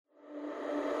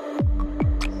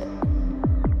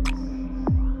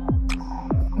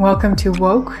Welcome to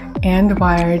Woke and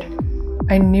Wired,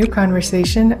 a new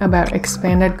conversation about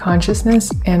expanded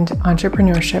consciousness and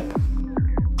entrepreneurship.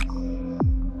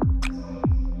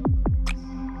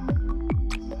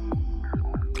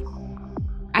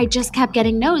 I just kept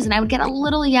getting no's, and I would get a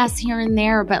little yes here and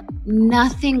there, but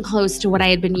nothing close to what I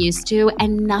had been used to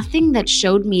and nothing that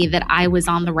showed me that I was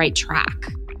on the right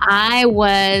track. I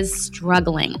was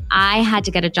struggling. I had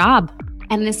to get a job.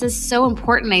 And this is so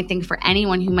important, I think, for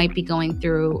anyone who might be going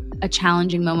through a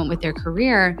challenging moment with their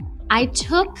career. I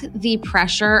took the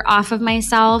pressure off of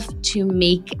myself to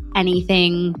make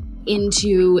anything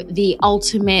into the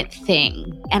ultimate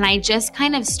thing. And I just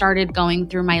kind of started going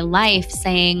through my life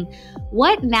saying,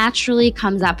 what naturally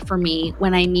comes up for me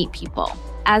when I meet people?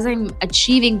 As I'm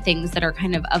achieving things that are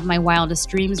kind of my wildest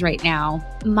dreams right now,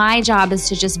 my job is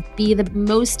to just be the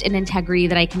most in integrity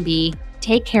that I can be,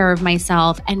 take care of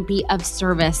myself, and be of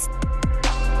service.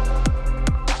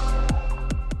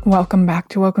 Welcome back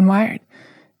to Woke and Wired.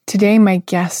 Today, my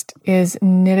guest is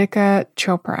Nitika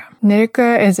Chopra.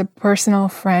 Nitika is a personal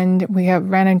friend. We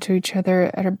have ran into each other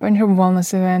at a bunch of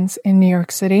wellness events in New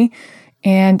York City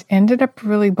and ended up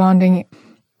really bonding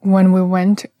when we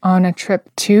went on a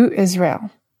trip to Israel.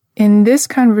 In this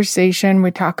conversation,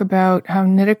 we talk about how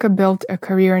Nitika built a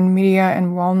career in media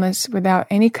and wellness without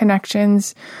any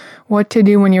connections, what to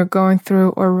do when you're going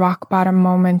through a rock bottom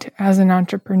moment as an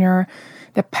entrepreneur,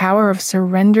 the power of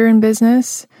surrender in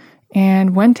business,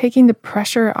 and when taking the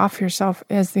pressure off yourself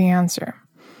is the answer.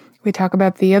 We talk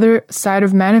about the other side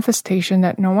of manifestation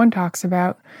that no one talks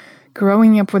about,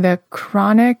 growing up with a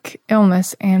chronic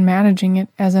illness and managing it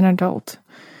as an adult,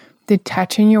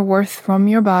 detaching your worth from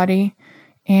your body,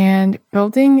 and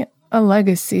building a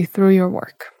legacy through your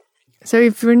work. So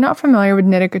if you're not familiar with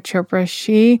Nitika Chopra,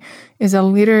 she is a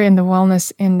leader in the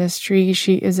wellness industry.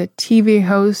 She is a TV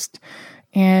host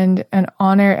and an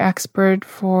on-air expert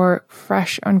for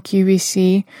Fresh on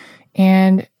QVC.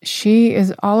 And she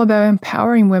is all about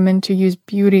empowering women to use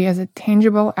beauty as a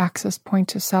tangible access point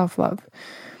to self-love.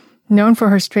 Known for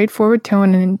her straightforward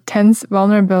tone and intense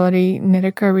vulnerability,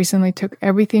 Nitika recently took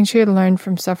everything she had learned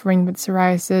from suffering with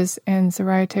psoriasis and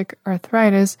psoriatic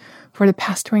arthritis for the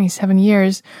past 27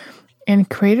 years and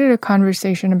created a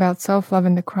conversation about self-love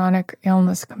in the chronic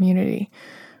illness community.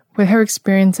 With her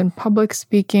experience in public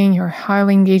speaking, her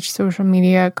highly engaged social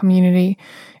media community,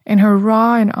 and her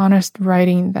raw and honest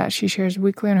writing that she shares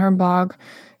weekly on her blog,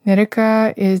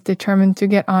 Nitika is determined to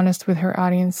get honest with her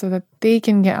audience so that they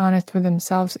can get honest with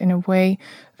themselves in a way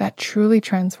that truly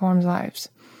transforms lives.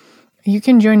 You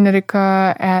can join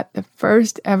Nitika at the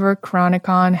first ever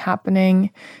Chronicon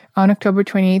happening on October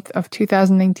 28th of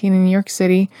 2019 in New York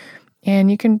City,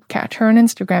 and you can catch her on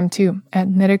Instagram too at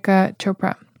Nitika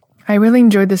Chopra. I really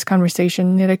enjoyed this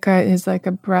conversation. Nitika is like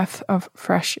a breath of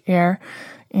fresh air,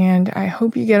 and I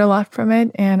hope you get a lot from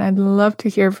it, and I'd love to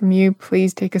hear from you.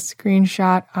 Please take a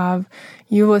screenshot of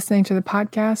you listening to the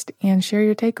podcast and share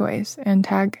your takeaways and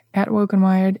tag at Woke and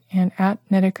Wired and at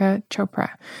Nitika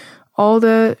Chopra. All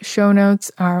the show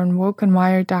notes are on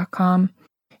wokeandwired.com.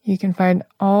 You can find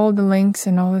all the links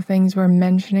and all the things we're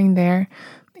mentioning there.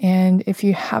 And if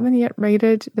you haven't yet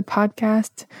rated the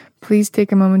podcast, please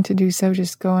take a moment to do so.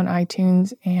 Just go on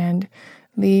iTunes and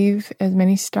leave as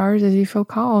many stars as you feel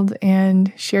called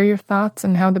and share your thoughts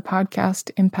on how the podcast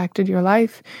impacted your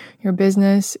life, your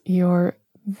business, your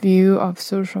view of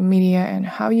social media, and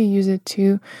how you use it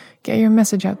to get your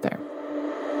message out there.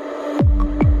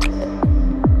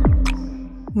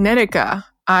 Nitika,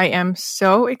 I am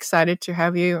so excited to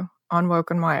have you on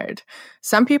Woke and Wired.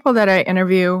 Some people that I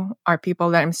interview are people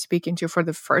that I'm speaking to for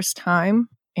the first time.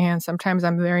 And sometimes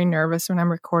I'm very nervous when I'm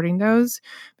recording those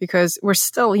because we're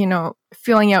still,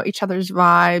 feeling out each other's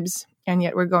vibes. And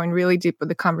yet we're going really deep with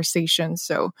the conversation.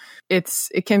 So it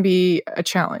can be a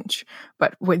challenge.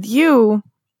 But with you,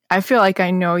 I feel like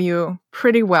I know you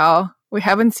pretty well. We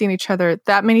haven't seen each other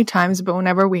that many times, but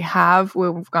whenever we have,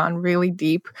 we've gone really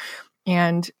deep.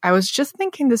 And I was just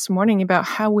thinking this morning about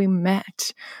how we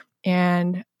met.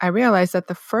 And I realized that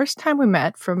the first time we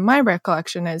met, from my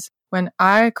recollection, is when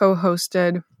I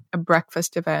co-hosted a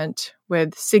breakfast event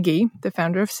with Siggy, the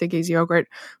founder of Siggy's Yogurt,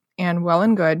 and Well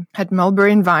and Good at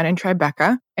Mulberry and Vine in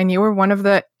Tribeca. And you were one of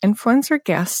the influencer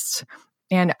guests.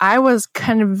 And I was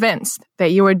convinced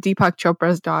that you were Deepak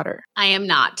Chopra's daughter. I am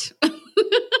not.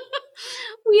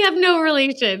 We have no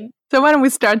relation. So why don't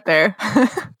we start there?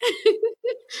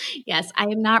 Yes, I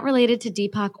am not related to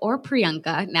Deepak or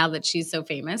Priyanka now that she's so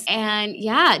famous. And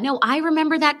yeah, no, I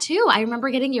remember that too. I remember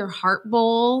getting your heart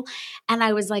bowl and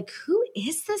I was like, who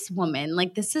is this woman?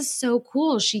 Like, this is so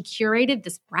cool. She curated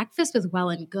this breakfast with Well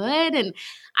and Good. And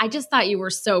I just thought you were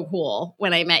so cool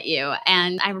when I met you.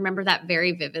 And I remember that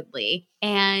very vividly.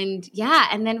 And yeah,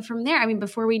 and then from there, I mean,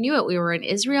 before we knew it, we were in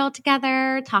Israel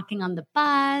together, talking on the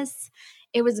bus.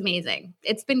 It was amazing.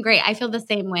 It's been great. I feel the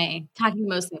same way, talking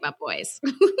mostly about boys.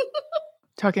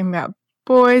 Talking about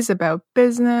boys, about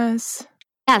business.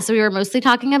 Yeah, so we were mostly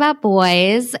talking about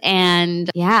boys, and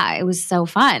yeah, it was so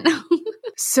fun.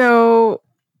 So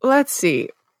let's see.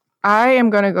 I am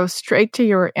going to go straight to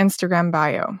your Instagram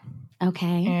bio.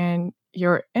 Okay. And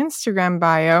your Instagram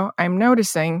bio, I'm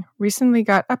noticing, recently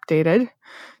got updated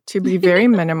to be very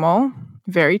minimal,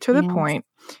 very to the point.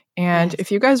 And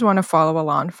if you guys want to follow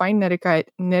along, find Nitika at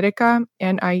Nitika,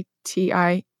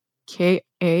 Nitika,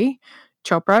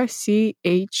 Chopra,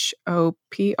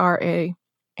 Chopra.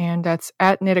 And that's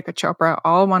at Nitika Chopra,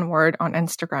 all one word on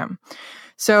Instagram.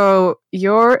 So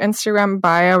your Instagram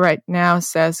bio right now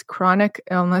says chronic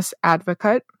illness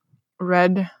advocate,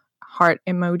 red heart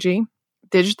emoji,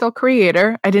 digital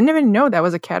creator. I didn't even know that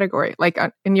was a category. Like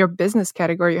in your business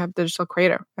category, you have digital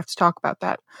creator. I have to talk about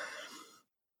that.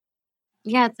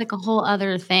 Yeah, it's like a whole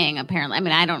other thing, apparently. I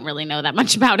mean, I don't really know that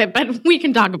much about it, but we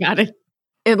can talk about it.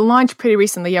 It launched pretty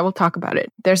recently. Yeah, we'll talk about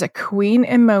it. There's a queen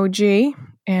emoji,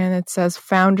 and it says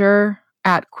founder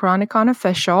at Chronicon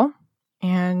Official,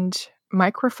 and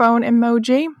microphone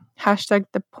emoji, hashtag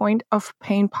the Point of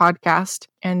Pain podcast.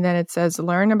 And then it says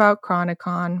learn about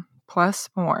Chronicon plus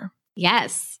more.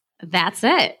 Yes, that's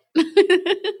it.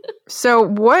 So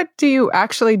what do you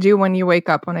actually do when you wake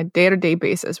up on a day-to-day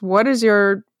basis? What is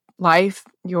your life,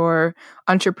 your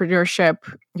entrepreneurship,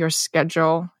 your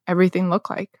schedule, everything look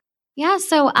like? Yeah,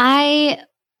 so I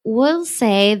will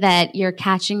say that you're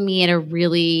catching me at a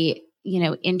really,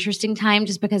 interesting time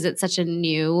just because it's such a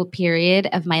new period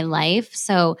of my life.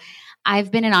 So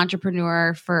I've been an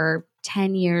entrepreneur for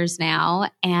 10 years now.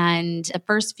 And the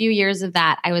first few years of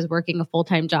that, I was working a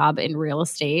full-time job in real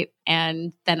estate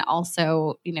and then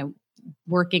also,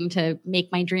 working to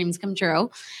make my dreams come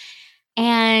true.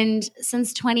 And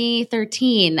since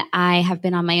 2013, I have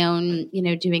been on my own,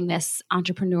 doing this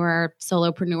entrepreneur,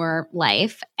 solopreneur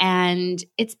life. And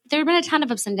there have been a ton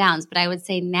of ups and downs, but I would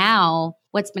say now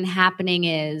what's been happening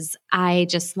is I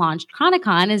just launched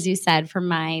Chronicon, as you said, for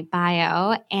my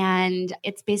bio. And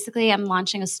it's basically, I'm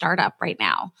launching a startup right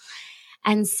now.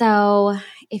 And so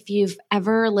if you've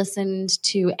ever listened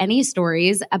to any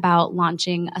stories about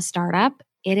launching a startup,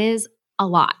 it is a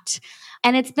lot.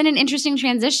 And it's been an interesting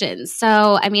transition.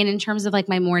 So, I mean, in terms of like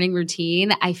my morning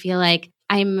routine, I feel like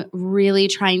I'm really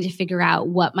trying to figure out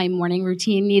what my morning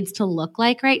routine needs to look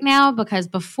like right now, because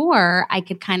before I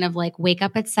could kind of like wake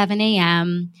up at 7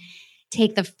 a.m.,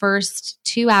 take the first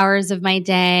 2 hours of my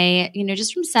day,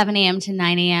 just from 7 a.m. to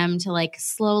 9 a.m. to like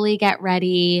slowly get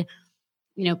ready,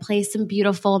 play some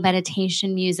beautiful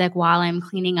meditation music while I'm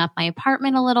cleaning up my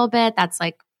apartment a little bit. That's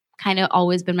like kind of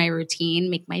always been my routine,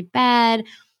 make my bed,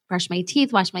 brush my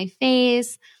teeth, wash my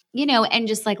face, and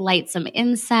just like light some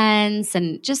incense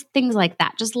and just things like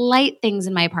that. Just light things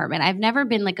in my apartment. I've never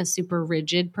been like a super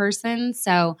rigid person.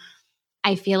 So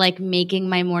I feel like making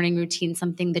my morning routine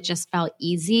something that just felt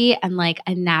easy and like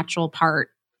a natural part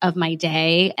of my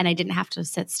day. And I didn't have to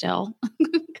sit still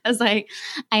because I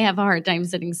have a hard time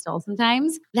sitting still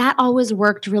sometimes. That always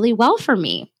worked really well for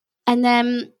me. And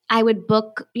then I would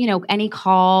book, any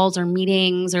calls or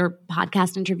meetings or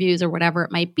podcast interviews or whatever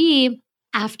it might be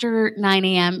after 9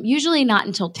 a.m., usually not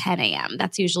until 10 a.m.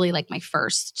 That's usually like my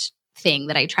first thing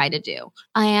that I try to do.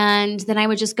 And then I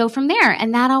would just go from there.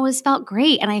 And that always felt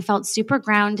great. And I felt super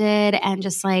grounded and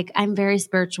just like, I'm very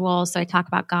spiritual. So I talk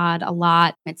about God a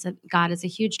lot. God is a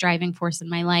huge driving force in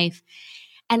my life.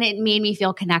 And it made me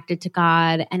feel connected to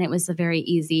God. And it was a very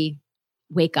easy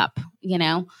wake up,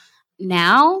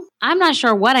 Now, I'm not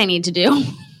sure what I need to do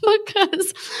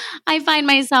because I find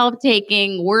myself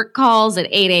taking work calls at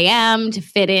 8 a.m. to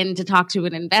fit in to talk to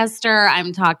an investor.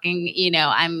 I'm talking,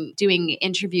 I'm doing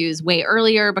interviews way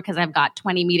earlier because I've got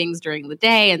 20 meetings during the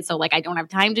day. And so like, I don't have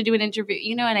time to do an interview.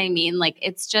 You know what I mean? Like,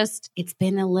 it's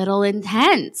been a little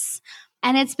intense.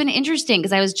 And it's been interesting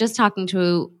because I was just talking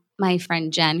to my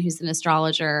friend Jen, who's an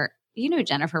astrologer. You know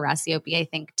Jennifer Rasiopi, I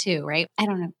think, too, right? I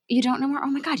don't know. You don't know her? Oh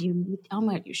my God,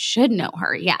 you should know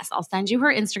her. Yes, I'll send you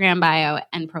her Instagram bio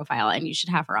and profile, and you should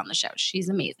have her on the show. She's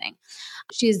amazing.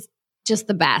 She's just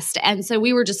the best. And so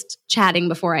we were just chatting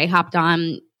before I hopped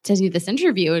on to do this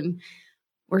interview, and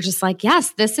we're just like,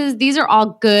 yes, these are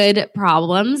all good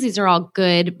problems. These are all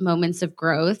good moments of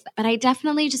growth. But I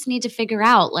definitely just need to figure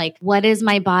out like, what does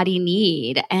my body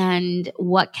need and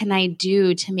what can I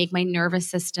do to make my nervous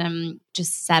system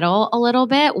just settle a little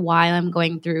bit while I'm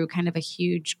going through kind of a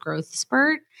huge growth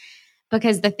spurt.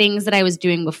 Because the things that I was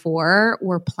doing before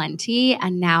were plenty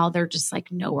and now they're just like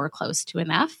nowhere close to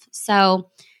enough. So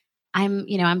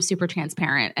I'm super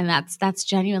transparent and that's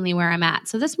genuinely where I'm at.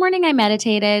 So this morning I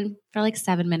meditated for like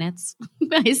 7 minutes.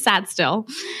 I sat still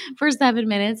for 7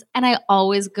 minutes and I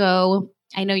always go,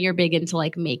 I know you're big into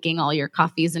like making all your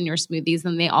coffees and your smoothies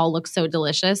and they all look so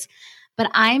delicious, but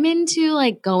I'm into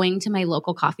like going to my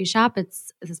local coffee shop.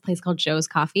 It's this place called Joe's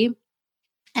Coffee.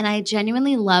 And I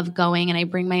genuinely love going and I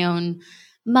bring my own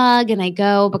mug and I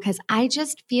go because I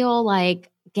just feel like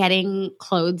getting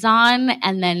clothes on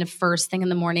and then first thing in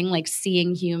the morning, like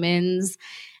seeing humans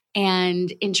and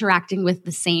interacting with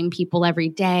the same people every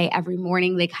day, every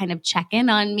morning, they kind of check in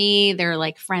on me. They're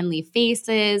like friendly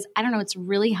faces. I don't know. It's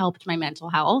really helped my mental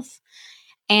health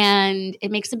and it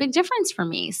makes a big difference for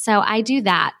me. So I do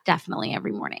that definitely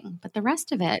every morning, but the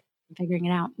rest of it, I'm figuring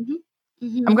it out.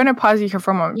 I'm going to pause you here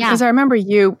for a moment because I remember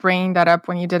you bringing that up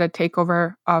when you did a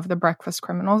takeover of the Breakfast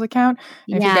Criminals account.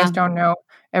 And if you guys don't know,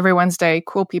 every Wednesday,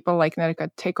 cool people like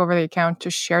Nitika take over the account to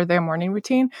share their morning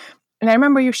routine. And I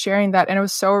remember you sharing that and it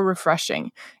was so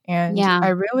refreshing. And I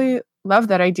really love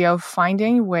that idea of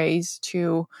finding ways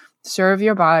to serve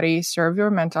your body, serve your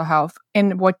mental health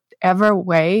in whatever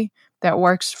way that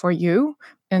works for you.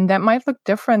 And that might look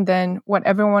different than what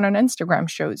everyone on Instagram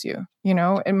shows you. You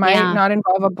know, it might not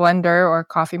involve a blender or a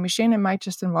coffee machine. It might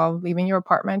just involve leaving your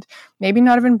apartment, maybe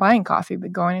not even buying coffee,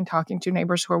 but going and talking to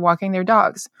neighbors who are walking their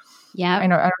dogs. Yeah. I don't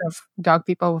know if dog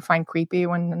people will find creepy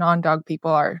when non-dog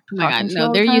people are Oh my God,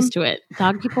 no, they're used to it.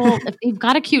 Dog people, if you've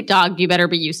got a cute dog, you better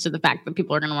be used to the fact that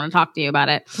people are going to want to talk to you about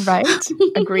it. Right?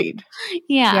 Agreed.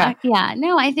 Yeah.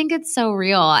 No, I think it's so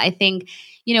real. I think,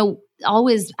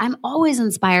 I'm always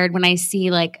inspired when I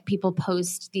see like people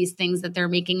post these things that they're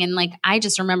making. And like, I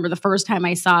just remember the first time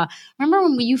remember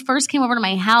when you first came over to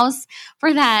my house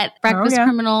for that Breakfast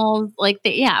Criminals? Like,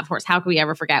 of course. How could we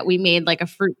ever forget? We made like a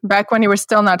fruit. Back when you were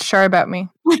still not sure about me.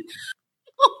 I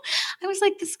was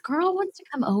like, this girl wants to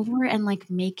come over and like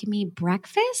make me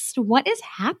breakfast. What is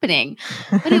happening?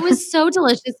 But it was so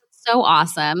delicious, so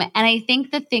awesome. And I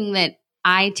think the thing that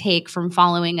I take from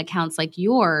following accounts like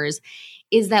yours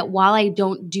is that while I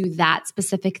don't do that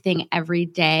specific thing every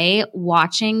day,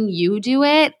 watching you do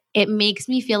it, it makes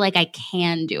me feel like I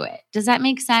can do it. Does that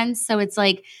make sense? So it's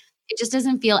like, it just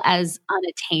doesn't feel as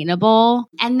unattainable.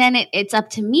 And then it's up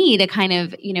to me to kind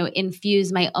of,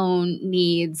 infuse my own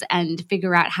needs and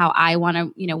figure out how I want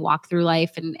to, walk through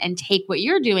life and take what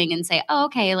you're doing and say, oh,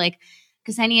 okay, like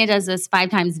Ksenia does this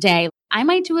 5 times a day. I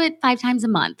might do it 5 times a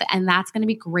month and that's going to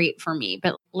be great for me,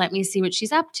 but let me see what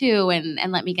she's up to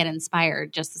and let me get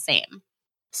inspired just the same.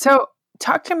 So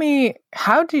talk to me,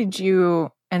 how did you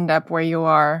end up where you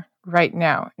are right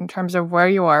now in terms of where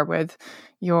you are with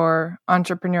your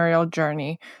entrepreneurial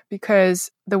journey?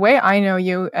 Because the way I know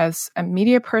you as a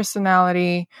media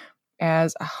personality,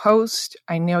 as a host,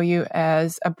 I know you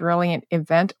as a brilliant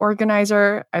event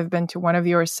organizer. I've been to one of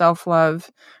your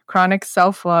chronic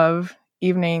self-love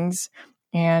evenings,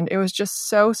 and it was just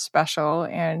so special.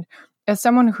 And as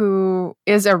someone who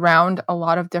is around a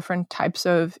lot of different types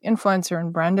of influencer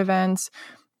and brand events,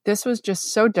 this was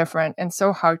just so different and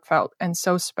so heartfelt and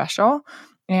so special.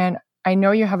 And I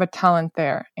know you have a talent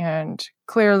there. And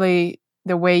clearly,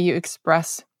 the way you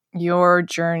express your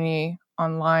journey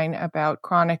online about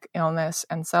chronic illness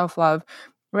and self-love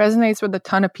resonates with a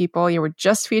ton of people. You were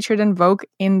just featured in Vogue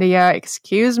India.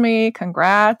 Excuse me.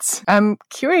 Congrats. I'm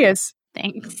curious.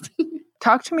 Thanks.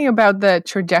 Talk to me about the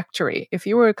trajectory. If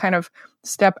you were to kind of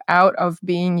step out of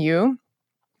being you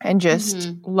and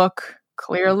just look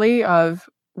clearly of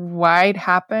why it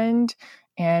happened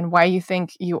and why you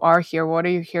think you are here, what are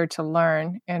you here to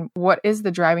learn? And what is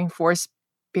the driving force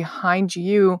behind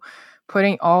you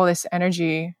putting all this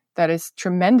energy that is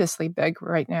tremendously big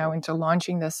right now into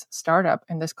launching this startup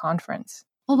and this conference?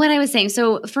 Well, what I was saying,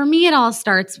 so for me, it all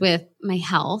starts with my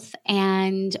health.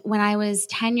 And when I was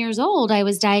 10 years old, I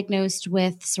was diagnosed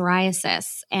with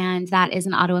psoriasis. And that is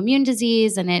an autoimmune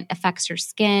disease and it affects your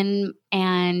skin.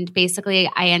 And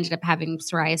basically, I ended up having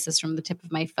psoriasis from the tip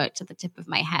of my foot to the tip of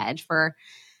my head for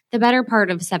the better part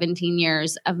of 17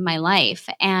 years of my life.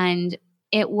 And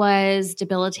it was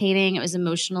debilitating. It was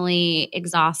emotionally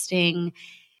exhausting.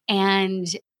 And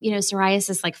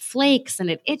psoriasis like flakes and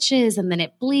it itches and then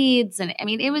it bleeds. And I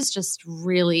mean, it was just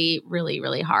really, really,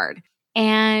 really hard.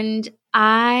 And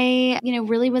I,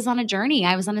 really was on a journey.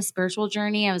 I was on a spiritual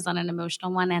journey. I was on an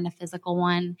emotional one and a physical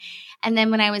one. And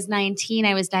then when I was 19,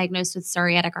 I was diagnosed with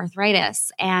psoriatic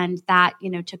arthritis. And that,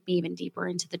 took me even deeper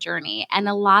into the journey. And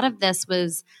a lot of this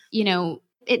was,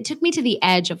 it took me to the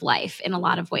edge of life in a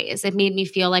lot of ways. It made me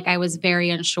feel like I was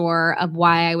very unsure of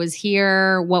why I was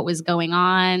here, what was going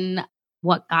on,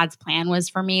 what God's plan was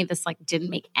for me. This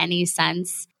didn't make any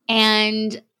sense.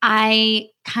 And I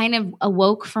kind of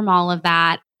awoke from all of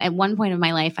that. At one point of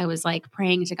my life, I was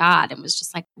praying to God and was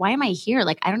just why am I here?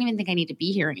 I don't even think I need to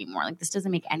be here anymore. This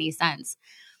doesn't make any sense.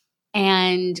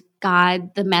 And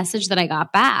God, the message that I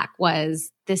got back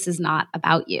was, this is not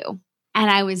about you. And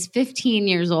I was 15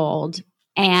 years old,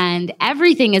 and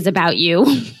everything is about you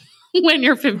when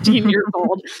you're 15 years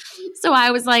old. So I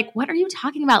was like, what are you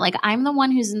talking about? I'm the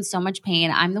one who's in so much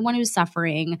pain. I'm the one who's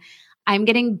suffering. I'm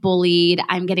getting bullied.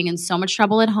 I'm getting in so much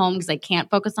trouble at home because I can't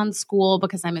focus on school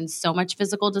because I'm in so much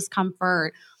physical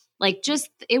discomfort.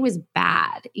 It was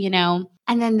bad, And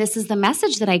then this is the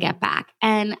message that I get back.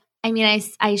 And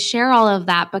I share all of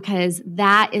that because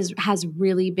that has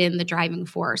really been the driving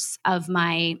force of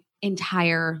my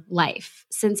entire life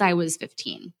since I was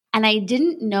 15. And I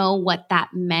didn't know what that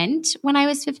meant when I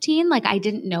was 15. I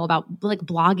didn't know about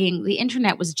blogging. The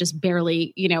internet was just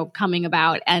barely, coming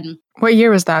about. And what year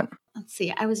was that? Let's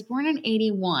see. I was born in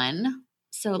 81.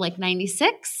 So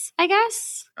 96, I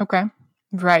guess. Okay.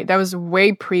 Right. That was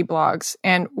way pre-blogs.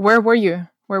 And where were you?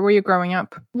 Where were you growing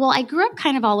up? Well, I grew up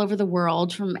kind of all over the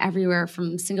world, from everywhere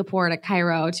from Singapore to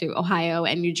Cairo to Ohio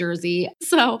and New Jersey.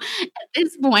 So at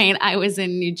this point, I was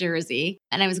in New Jersey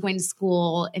and I was going to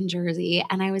school in Jersey,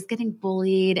 and I was getting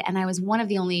bullied, and I was one of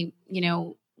the only,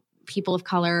 people of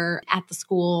color at the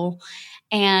school.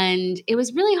 And it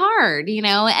was really hard,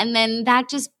 and then that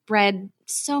just bred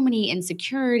so many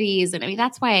insecurities. And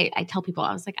that's why I tell people,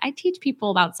 I was I teach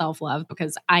people about self-love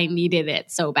because I needed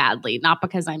it so badly, not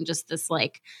because I'm just this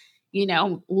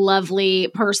lovely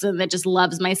person that just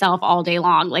loves myself all day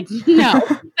long. No,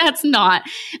 that's not.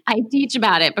 I teach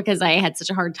about it because I had such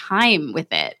a hard time with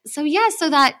it. So so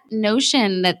that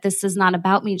notion that this is not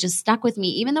about me just stuck with me,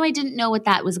 even though I didn't know what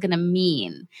that was going to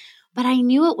mean. But I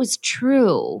knew it was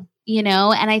true, and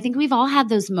I think we've all had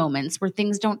those moments where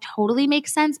things don't totally make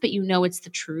sense, but it's the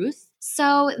truth.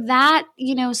 So that,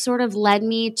 sort of led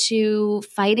me to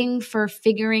fighting for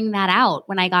figuring that out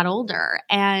when I got older.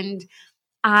 And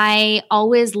I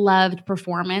always loved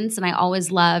performance, and I always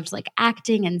loved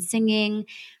acting and singing.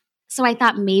 So I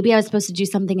thought maybe I was supposed to do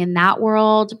something in that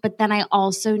world, but then I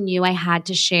also knew I had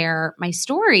to share my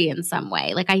story in some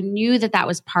way. I knew that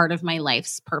was part of my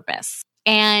life's purpose.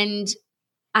 And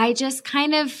I just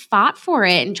kind of fought for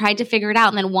it and tried to figure it out.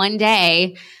 And then one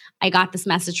day I got this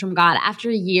message from God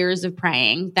after years of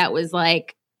praying that was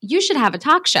you should have a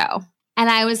talk show. And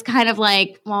I was kind of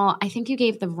well, I think you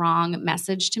gave the wrong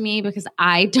message to me because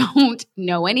I don't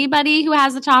know anybody who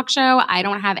has a talk show. I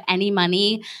don't have any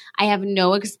money. I have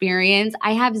no experience.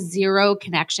 I have zero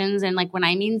connections. And when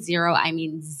I mean zero, I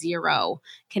mean zero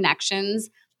connections.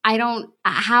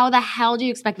 How the hell do you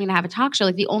expect me to have a talk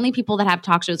show? The only people that have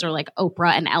talk shows are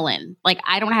Oprah and Ellen.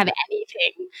 I don't have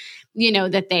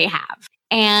anything, that they have.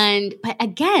 But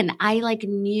again, I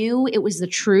knew it was the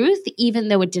truth, even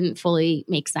though it didn't fully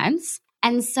make sense.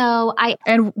 And so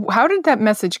And how did that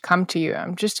message come to you?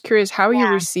 I'm just curious how you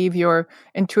receive your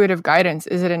intuitive guidance.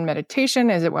 Is it in meditation?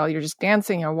 Is it while you're just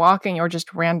dancing or walking, or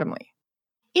just randomly?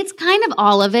 It's kind of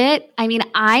all of it.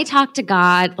 I talk to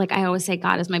God. I always say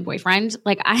God is my boyfriend.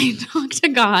 I talk to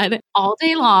God all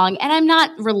day long, and I'm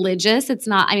not religious. It's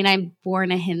not, I'm born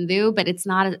a Hindu, but it's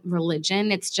not a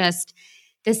religion. It's just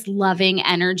this loving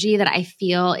energy that I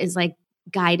feel is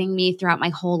guiding me throughout my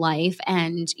whole life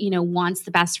and, wants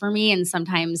the best for me, and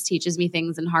sometimes teaches me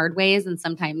things in hard ways and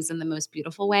sometimes in the most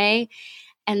beautiful way.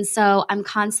 And so I'm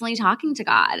constantly talking to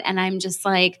God, and I'm just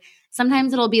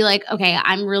sometimes it'll be okay,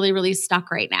 I'm really, really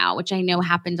stuck right now, which I know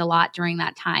happened a lot during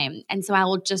that time. And so I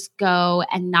will just go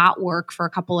and not work for a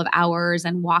couple of hours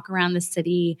and walk around the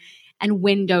city and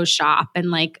window shop and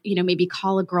maybe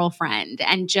call a girlfriend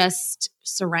and just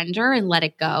surrender and let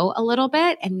it go a little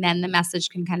bit. And then the message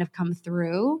can kind of come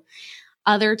through.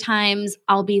 Other times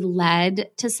I'll be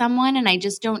led to someone, and I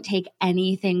just don't take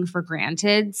anything for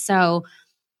granted. So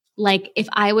if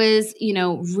I was,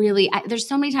 there's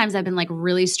so many times I've been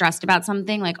really stressed about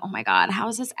something, oh my God, how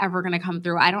is this ever going to come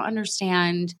through? I don't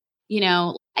understand.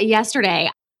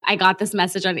 Yesterday I got this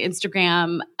message on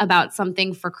Instagram about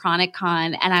something for Chronic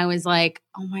Con, and I was oh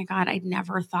my God, I'd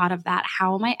never thought of that.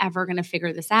 How am I ever going to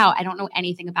figure this out? I don't know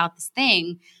anything about this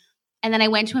thing. And then I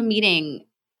went to a meeting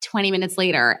 20 minutes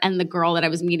later and the girl that I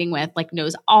was meeting with like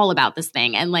knows all about this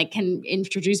thing and like can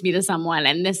introduce me to someone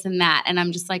and this and that. And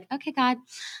I'm just like, okay, God,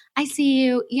 I see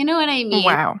you. You know what I mean?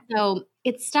 Wow. So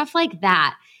it's stuff like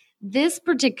that. This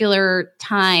particular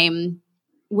time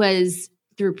was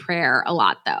through prayer a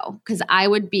lot though, because I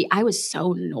was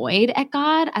so annoyed at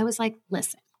God. I was like,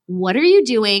 listen, what are you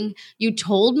doing? You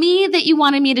told me that you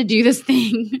wanted me to do this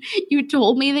thing. You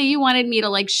told me that you wanted me to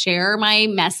like share my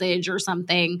message or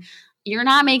something. You're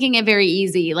not making it very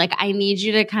easy. Like, I need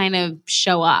you to kind of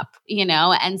show up, you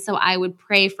know? And so I would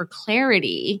pray for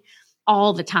clarity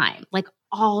all the time, like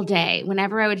all day.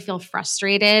 Whenever I would feel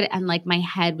frustrated and like my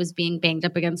head was being banged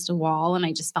up against a wall and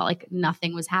I just felt like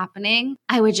nothing was happening,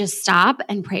 I would just stop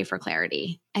and pray for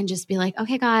clarity and just be like,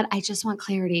 okay, God, I just want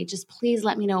clarity. Just please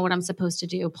let me know what I'm supposed to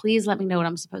do. Please let me know what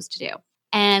I'm supposed to do.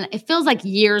 And it feels like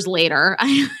years later.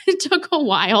 It took a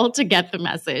while to get the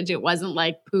message. It wasn't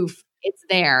like poof, it's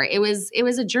there. It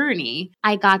was a journey.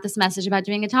 I got this message about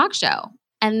doing a talk show.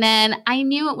 And then I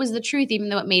knew it was the truth, even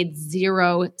though it made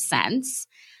zero sense.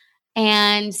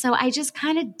 And so I just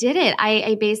kind of did it.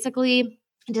 I basically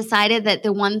decided that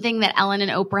the one thing that Ellen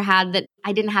and Oprah had that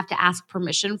I didn't have to ask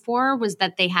permission for was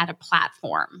that they had a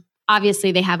platform.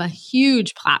 Obviously, they have a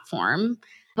huge platform.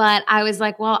 But I was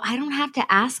like, well, I don't have to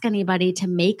ask anybody to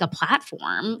make a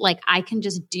platform. Like, I can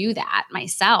just do that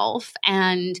myself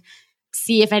and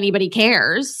see if anybody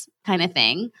cares, kind of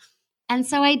thing. And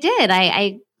so I did.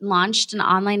 I launched an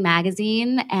online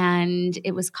magazine and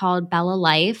it was called Bella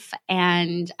Life.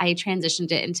 And I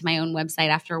transitioned it into my own website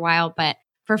after a while. But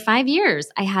for 5 years,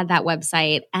 I had that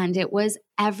website and it was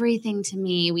everything to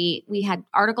me. We had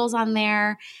articles on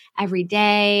there every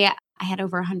day. I had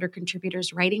over 100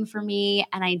 contributors writing for me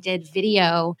and I did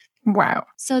video. Wow.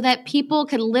 So that people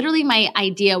could literally, my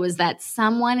idea was that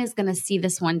someone is going to see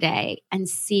this one day and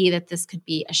see that this could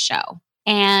be a show.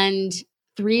 And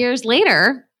 3 years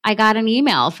later, I got an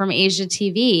email from Asia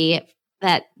TV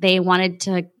that they wanted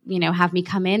to, have me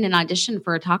come in and audition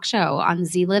for a talk show on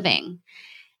Z Living.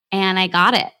 And I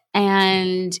got it.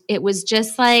 And it was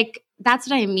just like, that's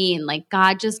what I mean. Like,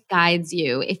 God just guides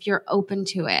you if you're open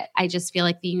to it. I just feel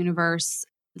like the universe,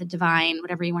 the divine,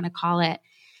 whatever you want to call it,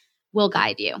 will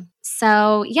guide you.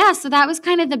 So so that was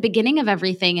kind of the beginning of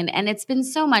everything. And it's been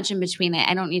so much in between.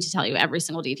 I don't need to tell you every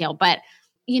single detail, but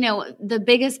the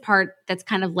biggest part that's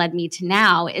kind of led me to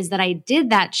now is that I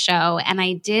did that show and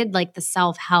I did like the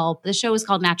self-help. The show was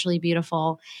called Naturally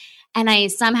Beautiful. And I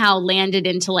somehow landed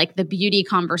into like the beauty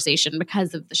conversation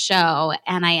because of the show.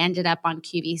 And I ended up on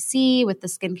QVC with the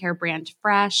skincare brand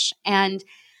Fresh. And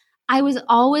I was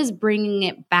always bringing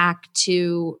it back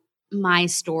to my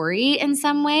story in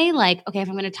some way. Like, okay, if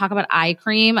I'm going to talk about eye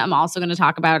cream, I'm also going to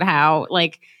talk about how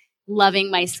like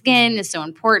loving my skin is so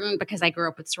important because I grew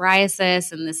up with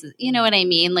psoriasis. And this is, you know what I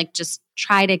mean? Like, just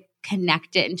try to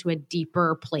connect it into a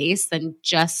deeper place than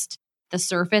just the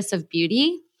surface of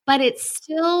beauty. But it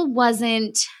still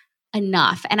wasn't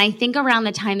enough. And I think around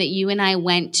the time that you and I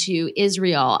went to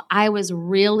Israel, I was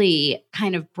really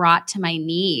kind of brought to my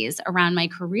knees around my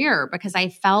career because I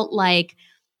felt like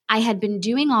I had been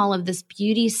doing all of this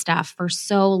beauty stuff for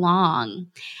so long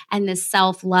and this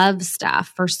self-love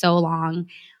stuff for so long,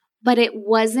 but it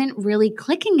wasn't really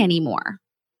clicking anymore.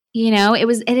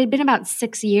 It had been about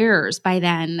 6 years by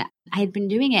then. I had been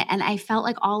doing it and I felt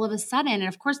like all of a sudden, and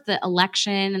of course the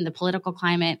election and the political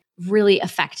climate really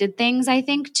affected things, I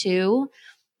think too.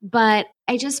 But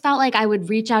I just felt like I would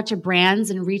reach out to brands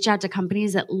and reach out to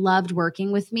companies that loved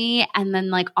working with me. And then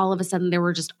like all of a sudden there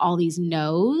were just all these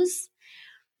no's.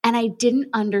 And I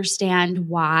didn't understand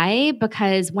why,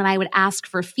 because when I would ask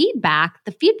for feedback,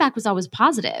 the feedback was always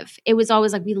positive. It was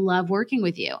always like, we love working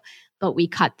with you, but we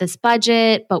cut this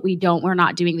budget, but we're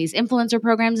not doing these influencer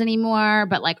programs anymore,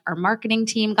 but like our marketing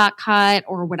team got cut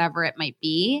or whatever it might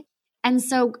be. And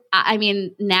so, I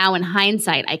mean, now in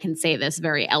hindsight, I can say this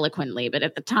very eloquently, but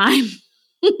at the time,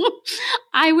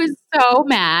 I was so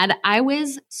mad. I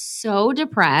was so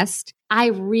depressed. I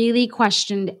really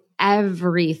questioned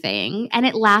everything. And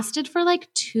it lasted for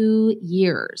like 2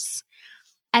 years.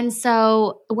 And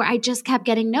so where I just kept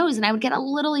getting no's and I would get a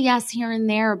little yes here and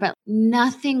there, but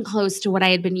nothing close to what I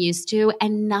had been used to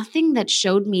and nothing that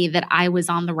showed me that I was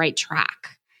on the right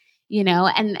track, and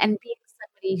being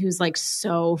somebody who's like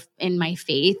so in my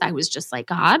faith, I was just like,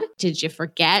 God, did you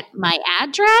forget my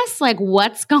address? Like,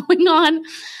 what's going on?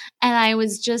 And I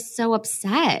was just so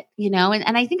upset, and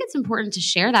I think it's important to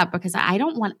share that because I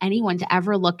don't want anyone to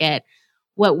ever look at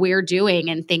what we're doing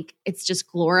and think it's just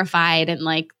glorified and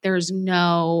like there's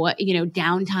no,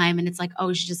 downtime. And it's like,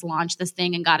 oh, she just launched this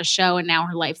thing and got a show and now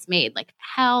her life's made. Like,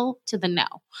 hell to the no.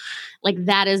 Like,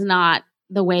 that is not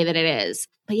the way that it is.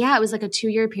 But yeah, it was like a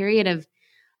 2-year period of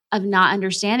not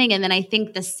understanding. And then I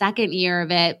think the second year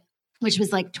of it, which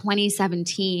was like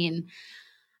 2017,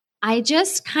 I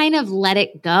just kind of let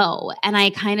it go. And I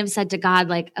kind of said to God,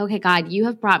 like, okay, God, you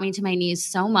have brought me to my knees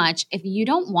so much. If you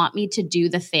don't want me to do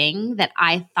the thing that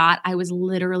I thought I was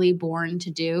literally born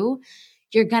to do,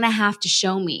 you're going to have to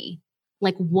show me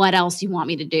like what else you want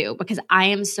me to do, because I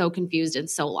am so confused and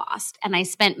so lost. And I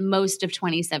spent most of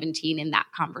 2017 in that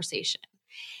conversation.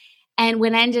 And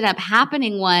what ended up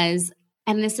happening was,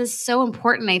 and this is so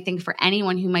important, I think, for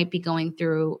anyone who might be going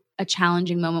through a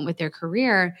challenging moment with their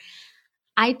career,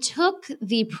 I took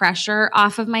the pressure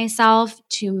off of myself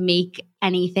to make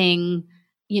anything,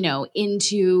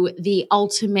 into the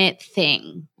ultimate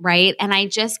thing, right? And I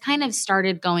just kind of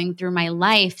started going through my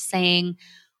life saying,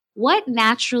 what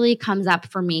naturally comes up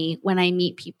for me when I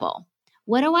meet people?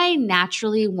 What do I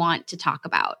naturally want to talk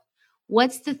about?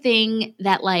 What's the thing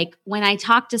that, like, when I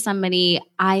talk to somebody,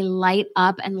 I light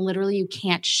up and literally you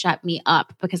can't shut me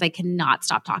up because I cannot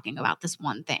stop talking about this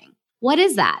one thing? What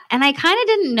is that? And I kind of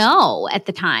didn't know at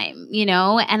the time,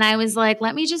 and I was like,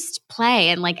 let me just play.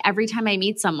 And like every time I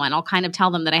meet someone, I'll kind of tell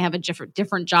them that I have a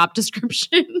different job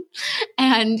description.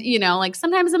 And, like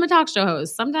sometimes I'm a talk show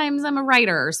host, sometimes I'm a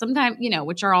writer, sometimes,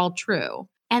 which are all true.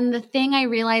 And the thing I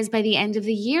realized by the end of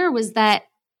the year was that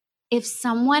if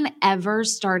someone ever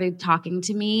started talking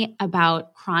to me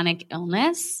about chronic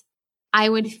illness, I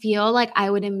would feel like I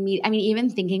would even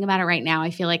thinking about it right now, I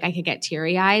feel like I could get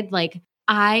teary-eyed. Like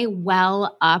I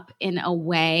well up in a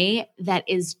way that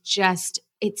is just,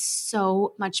 it's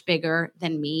so much bigger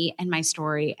than me and my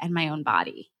story and my own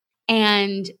body.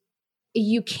 And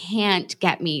you can't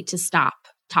get me to stop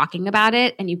talking about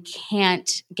it, and you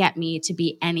can't get me to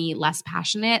be any less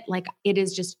passionate. Like it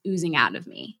is just oozing out of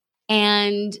me.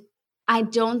 And I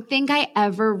don't think I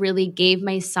ever really gave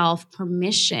myself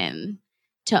permission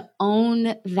to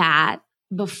own that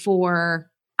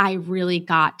before I really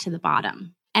got to the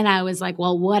bottom. And I was like,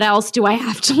 well, what else do I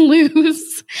have to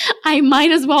lose? I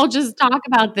might as well just talk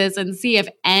about this and see if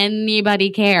anybody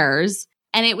cares.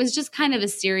 And it was just kind of a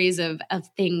series of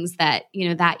things that,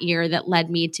 that year that led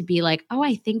me to be like, oh,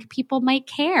 I think people might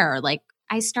care. Like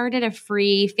I started a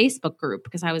free Facebook group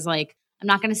because I was like, I'm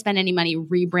not going to spend any money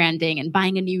rebranding and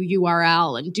buying a new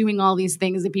URL and doing all these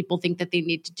things that people think that they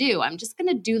need to do. I'm just going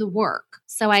to do the work.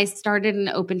 So I started an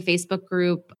open Facebook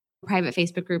group, private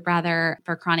Facebook group rather,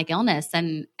 for chronic illness,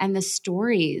 and the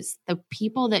stories, the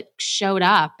people that showed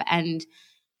up and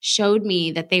showed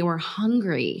me that they were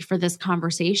hungry for this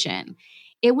conversation.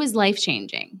 It was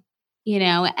life-changing,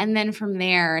 and then from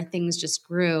there, things just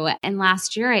grew. And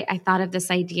last year, I thought of this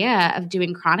idea of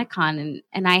doing ChronicCon,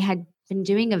 and I had been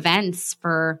doing events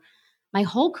for my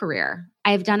whole career.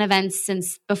 I've done events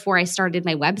since before I started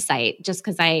my website, just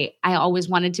because I always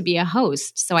wanted to be a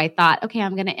host. So I thought, okay,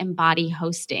 I'm going to embody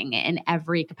hosting in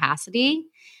every capacity.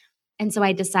 And so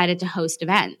I decided to host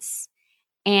events.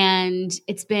 And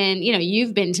it's been,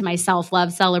 you've been to my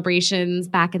self-love celebrations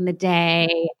back in the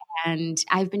day, and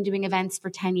I've been doing events for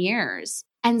 10 years.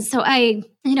 And so I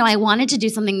wanted to do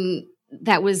something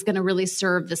that was going to really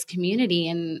serve this community.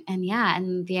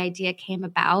 And the idea came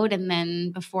about. And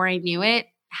then before I knew it,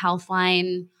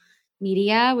 Healthline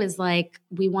Media was like,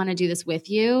 we want to do this with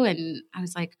you. And I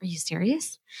was like, are you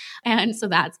serious? And so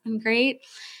that's been great.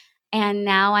 And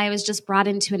now I was just brought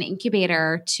into an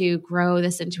incubator to grow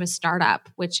this into a startup,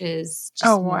 which is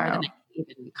just more than I can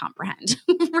even comprehend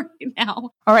right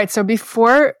now. All right. So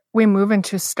before we move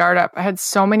into startup, I had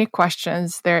so many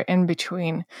questions there in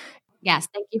between. Yes.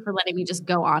 Thank you for letting me just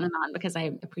go on and on, because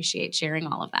I appreciate sharing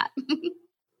all of that.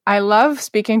 I love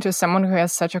speaking to someone who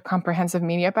has such a comprehensive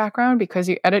media background, because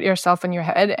you edit yourself in your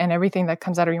head and everything that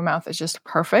comes out of your mouth is just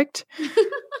perfect.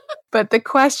 But the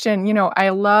question, I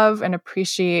love and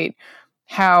appreciate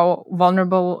how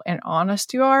vulnerable and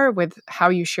honest you are with how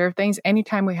you share things.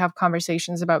 Anytime we have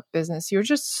conversations about business, you're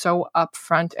just so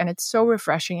upfront, and it's so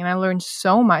refreshing. And I learn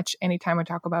so much anytime I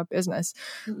talk about business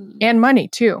and money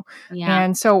too. Yeah.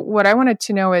 And so what I wanted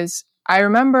to know is, I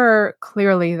remember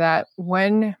clearly that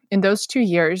when in those 2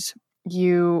 years,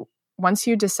 once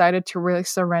you decided to really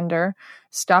surrender,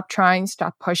 stop trying,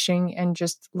 stop pushing, and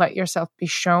just let yourself be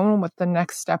shown what the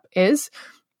next step is,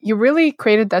 you really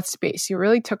created that space. You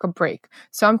really took a break.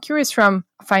 So I'm curious, from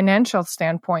a financial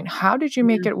standpoint, how did you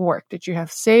make it work? Did you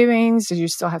have savings? Did you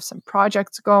still have some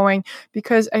projects going?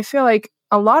 Because I feel like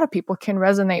a lot of people can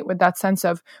resonate with that sense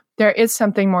of, there is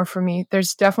something more for me.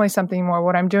 There's definitely something more.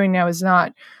 What I'm doing now is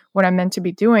not what I'm meant to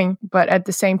be doing. But at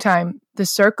the same time, the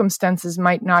circumstances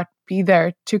might not be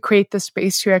there to create the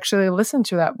space to actually listen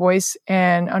to that voice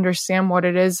and understand what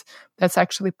it is that's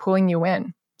actually pulling you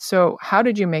in. So how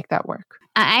did you make that work?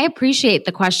 I appreciate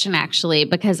the question actually,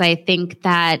 because I think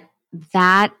that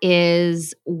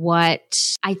is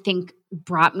what I think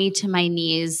brought me to my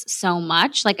knees so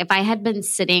much. Like if I had been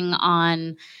sitting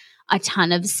on a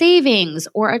ton of savings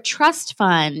or a trust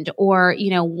fund or,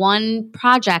 one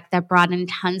project that brought in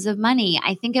tons of money,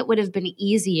 I think it would have been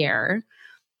easier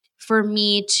for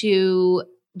me to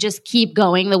just keep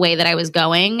going the way that I was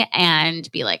going and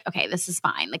be like, okay, this is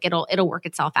fine. Like it'll work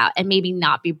itself out and maybe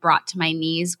not be brought to my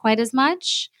knees quite as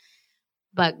much.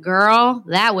 But girl,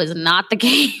 that was not the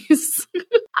case.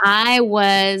 I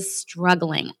was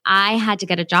struggling. I had to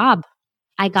get a job.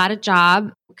 I got a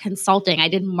job consulting. I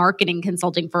did marketing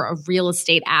consulting for a real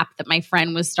estate app that my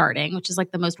friend was starting, which is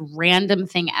like the most random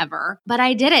thing ever. But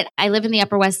I did it. I live in the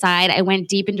Upper West Side. I went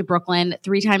deep into Brooklyn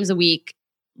 3 times a week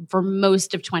for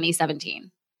most of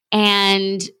 2017.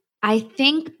 And I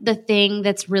think the thing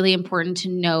that's really important to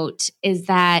note is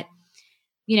that,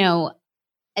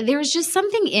 there's just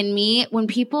something in me when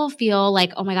people feel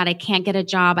like, oh my God, I can't get a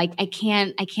job. I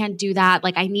can't do that.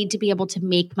 Like I need to be able to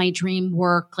make my dream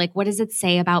work. Like, what does it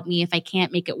say about me if I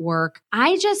can't make it work?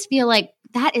 I just feel like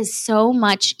that is so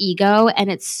much ego and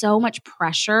it's so much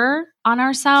pressure on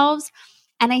ourselves.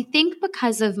 And I think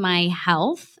because of my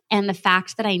health and the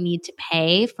fact that I need to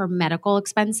pay for medical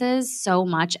expenses so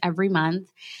much every month,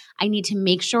 I need to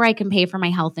make sure I can pay for my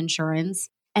health insurance.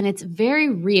 And it's very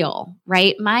real,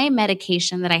 right? My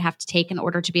medication that I have to take in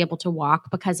order to be able to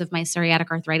walk because of my psoriatic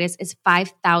arthritis is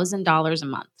 $5,000 a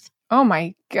month. Oh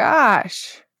my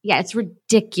gosh. Yeah, it's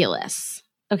ridiculous.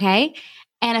 Okay.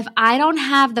 And if I don't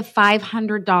have the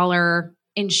 $500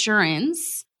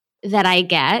 insurance that I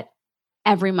get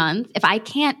every month, if I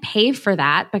can't pay for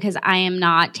that because I am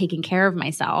not taking care of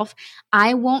myself,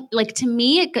 I won't, like, to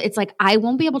me, it's like I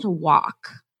won't be able to walk.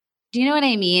 Do you know what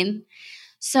I mean?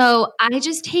 So I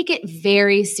just take it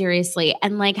very seriously.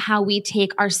 And like how we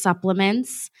take our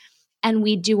supplements and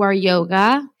we do our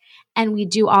yoga and we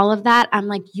do all of that, I'm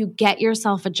like, you get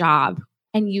yourself a job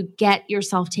and you get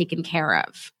yourself taken care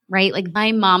of, right? Like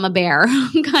my mama bear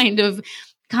kind of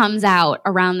comes out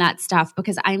around that stuff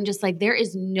because I'm just like, there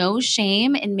is no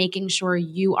shame in making sure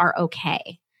you are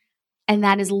okay. And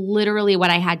that is literally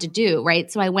what I had to do,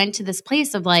 right? So I went to this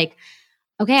place of like,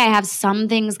 okay, I have some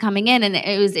things coming in. And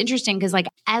it was interesting because like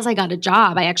as I got a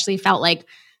job, I actually felt like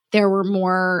there were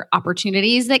more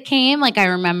opportunities that came. Like I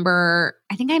remember,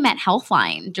 I think I met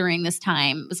Healthline during this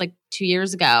time. It was like 2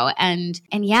 years ago. And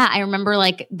yeah, I remember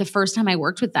like the first time I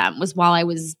worked with them was while I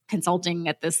was consulting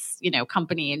at this,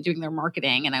 company and doing their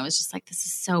marketing. And I was just like, this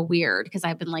is so weird because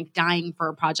I've been like dying for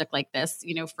a project like this,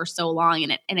 for so long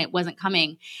and it wasn't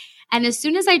coming. And as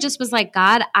soon as I just was like,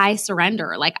 God, I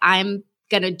surrender. Like I'm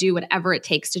going to do whatever it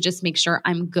takes to just make sure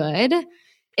I'm good.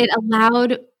 It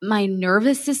allowed my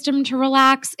nervous system to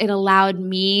relax. It allowed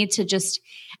me to just,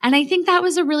 and I think that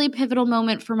was a really pivotal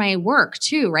moment for my work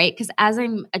too, right? Because as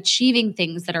I'm achieving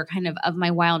things that are kind of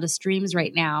my wildest dreams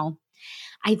right now,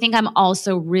 I think I'm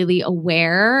also really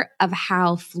aware of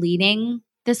how fleeting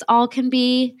this all can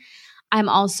be. I'm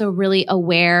also really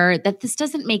aware that this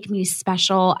doesn't make me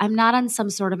special. I'm not on some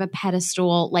sort of a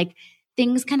pedestal. Like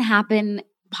things can happen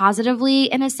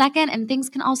positively in a second and things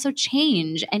can also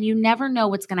change and you never know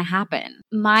what's going to happen.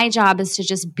 My job is to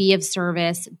just be of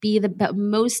service, be the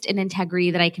most in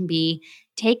integrity that I can be,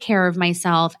 take care of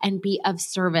myself and be of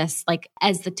service like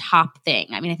as the top thing.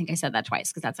 I mean, I think I said that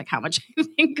twice because that's like how much I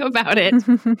think about it.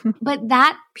 But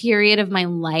that period of my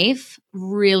life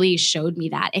really showed me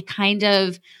that. It kind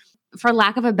of, for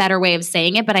lack of a better way of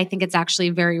saying it, but I think it's actually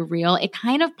very real, it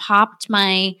kind of popped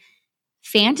my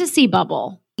fantasy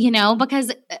bubble.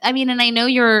 Because I mean, and I know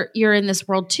you're in this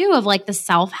world too of like the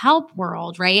self-help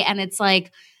world, right? And it's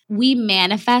like we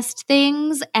manifest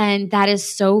things and that is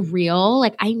so real.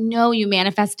 Like I know you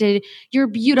manifested your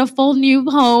beautiful new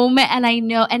home and I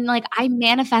know, and like I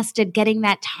manifested getting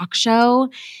that talk show,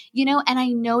 and I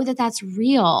know that that's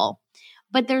real.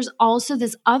 But there's also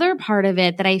this other part of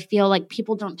it that I feel like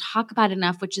people don't talk about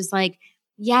enough, which is like,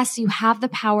 yes, you have the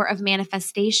power of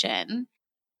manifestation.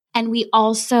 And we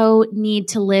also need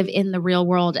to live in the real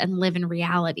world and live in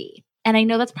reality. And I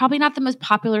know that's probably not the most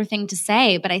popular thing to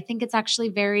say, but I think it's actually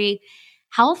very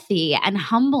healthy and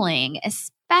humbling,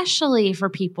 especially for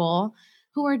people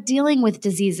who are dealing with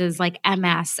diseases like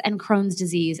MS and Crohn's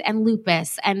disease and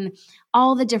lupus and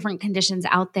all the different conditions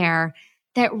out there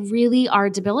that really are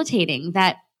debilitating.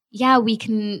 That, yeah, we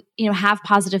can, have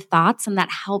positive thoughts and that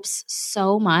helps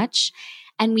so much.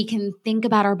 And we can think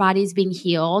about our bodies being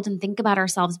healed and think about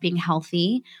ourselves being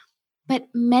healthy. But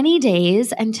many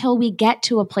days until we get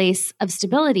to a place of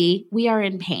stability, we are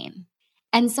in pain.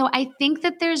 And so I think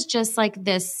that there's just like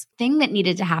this thing that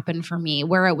needed to happen for me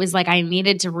where it was like I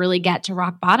needed to really get to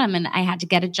rock bottom and I had to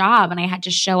get a job and I had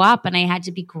to show up and I had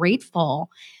to be grateful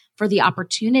for the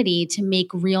opportunity to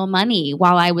make real money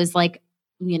while I was like,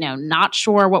 not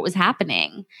sure what was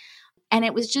happening. And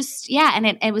it was just, and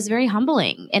it was very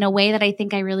humbling in a way that I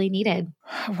think I really needed.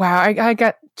 Wow, I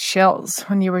got chills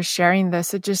when you were sharing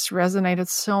this. It just resonated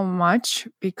so much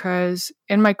because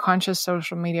in my conscious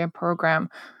social media program,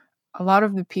 a lot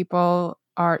of the people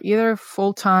are either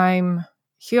full-time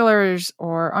healers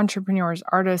or entrepreneurs,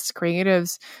 artists,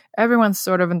 creatives. Everyone's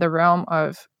sort of in the realm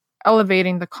of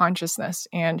elevating the consciousness.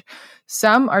 And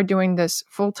some are doing this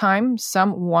full-time.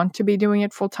 Some want to be doing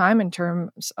it full-time in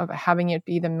terms of having it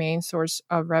be the main source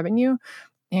of revenue.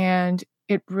 And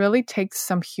it really takes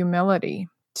some humility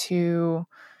to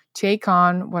take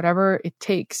on whatever it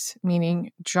takes,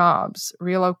 meaning jobs,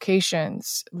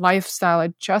 relocations, lifestyle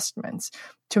adjustments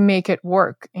to make it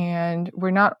work. And we're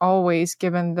not always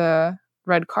given the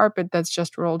red carpet that's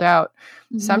just rolled out.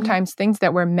 Mm-hmm. Sometimes things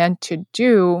that we're meant to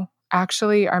do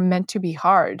actually are meant to be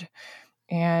hard.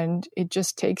 And it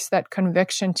just takes that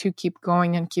conviction to keep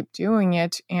going and keep doing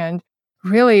it. And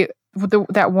really,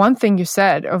 that one thing you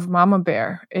said of Mama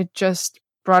Bear, it just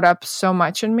brought up so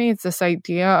much in me. It's this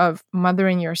idea of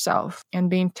mothering yourself and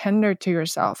being tender to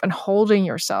yourself and holding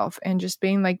yourself and just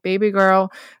being like, baby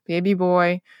girl, baby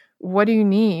boy, what do you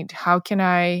need? How can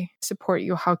I support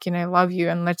you? How can I love you?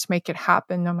 And let's make it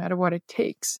happen no matter what it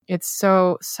takes. It's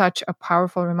such a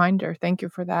powerful reminder. Thank you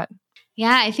for that.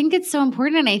 Yeah, I think it's so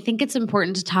important. And I think it's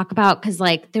important to talk about because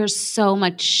like there's so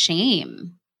much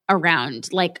shame around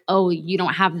like, oh, you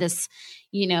don't have this,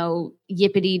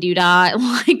 yippity doo dah,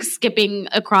 like skipping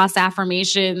across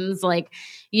affirmations, like,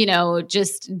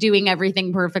 just doing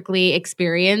everything perfectly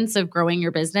experience of growing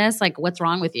your business. Like, what's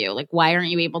wrong with you? Like, why aren't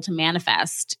you able to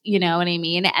manifest? You know what I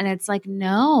mean? And it's like,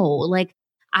 no, like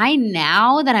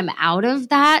now that I'm out of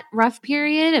that rough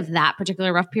period, of that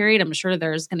particular rough period, I'm sure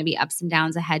there's going to be ups and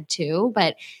downs ahead too.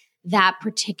 But that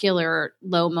particular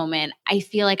low moment, I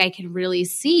feel like I can really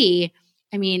see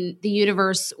the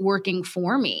universe working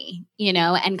for me,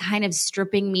 and kind of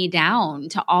stripping me down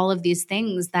to all of these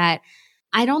things that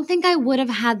I don't think I would have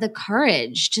had the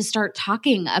courage to start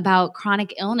talking about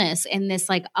chronic illness in this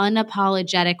like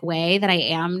unapologetic way that I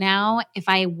am now if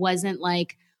I wasn't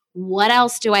like, what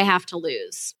else do I have to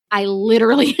lose? I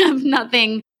literally have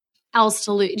nothing else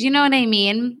to lose. Do you know what I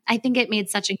mean? I think it made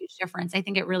such a huge difference. I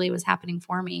think it really was happening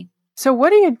for me. So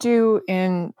what do you do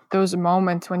in those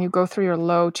moments when you go through your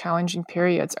low, challenging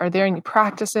periods? Are there any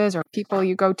practices or people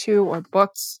you go to or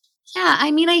books? Yeah,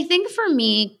 I think for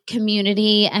me,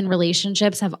 community and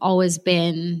relationships have always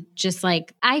been just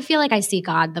like, I feel like I see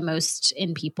God the most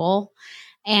in people.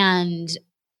 And,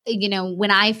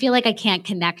 when I feel like I can't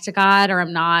connect to God or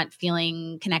I'm not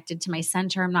feeling connected to my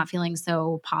center, I'm not feeling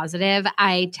so positive,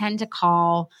 I tend to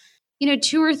call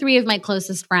 2 or 3 of my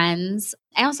closest friends.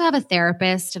 I also have a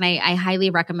therapist and I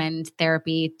highly recommend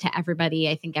therapy to everybody.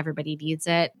 I think everybody needs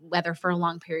it, whether for a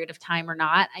long period of time or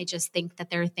not. I just think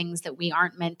that there are things that we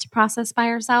aren't meant to process by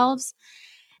ourselves.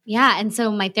 Yeah. And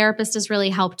so my therapist has really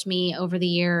helped me over the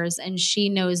years and she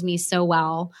knows me so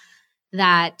well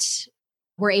that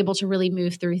we're able to really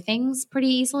move through things pretty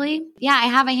easily. Yeah. I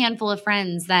have a handful of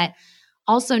friends that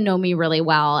also know me really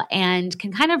well and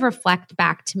can kind of reflect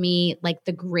back to me like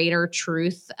the greater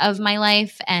truth of my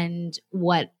life and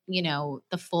what,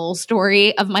 the full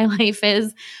story of my life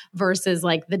is versus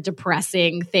like the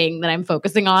depressing thing that I'm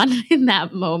focusing on in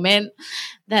that moment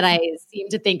that I seem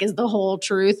to think is the whole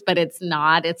truth, but it's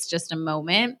not. It's just a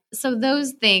moment. So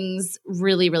those things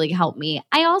really, really help me.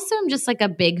 I also am just like a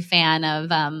big fan of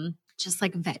just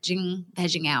like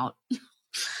vegging out.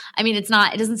 It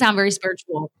doesn't sound very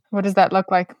spiritual. What does that look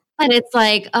like? But it's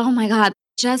like, oh my God,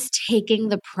 just taking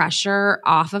the pressure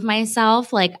off of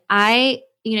myself. Like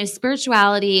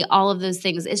spirituality, all of those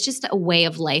things, it's just a way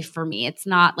of life for me. It's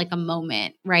not like a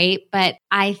moment, right? But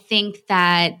I think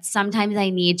that sometimes I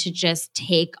need to just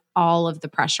take all of the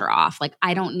pressure off. Like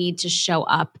I don't need to show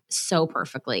up so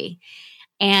perfectly.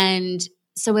 And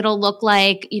so it'll look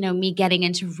like, me getting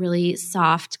into really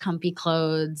soft, comfy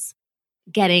clothes,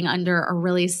 getting under a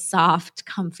really soft,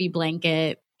 comfy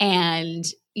blanket and,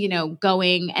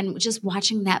 going and just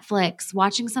watching Netflix,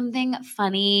 watching something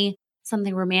funny,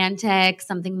 something romantic,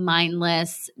 something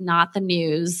mindless, not the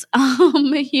news.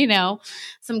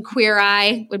 Some Queer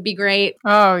Eye would be great.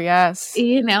 Oh, yes.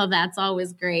 That's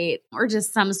always great. Or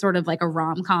just some sort of like a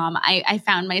rom-com. I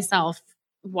found myself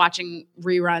watching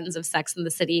reruns of Sex and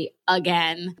the City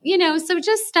again. So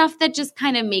just stuff that just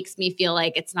kind of makes me feel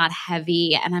like it's not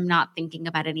heavy and I'm not thinking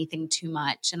about anything too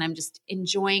much and I'm just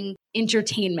enjoying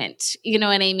entertainment, you know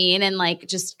what I mean? And like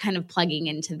just kind of plugging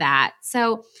into that.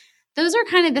 So those are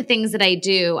kind of the things that I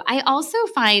do. I also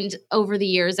find over the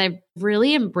years, I've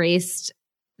really embraced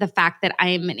the fact that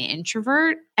I'm an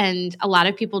introvert, and a lot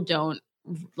of people don't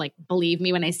like believe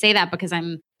me when I say that because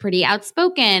I'm pretty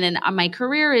outspoken and my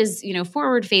career is,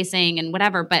 forward facing and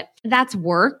whatever, but that's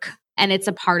work and it's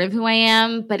a part of who I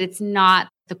am, but it's not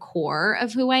the core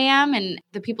of who I am. And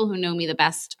the people who know me the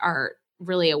best are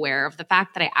really aware of the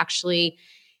fact that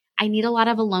I need a lot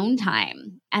of alone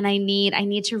time and I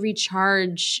need to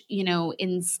recharge,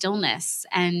 in stillness.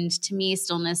 And to me,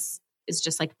 stillness is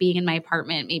just like being in my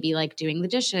apartment, maybe like doing the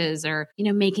dishes or,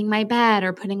 making my bed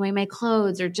or putting away my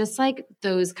clothes or just like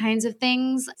those kinds of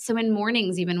things. So in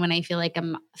mornings, even when I feel like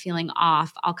I'm feeling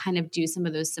off, I'll kind of do some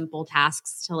of those simple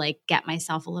tasks to like get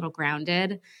myself a little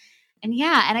grounded. And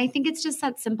and I think it's just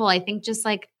that simple. I think just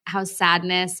like how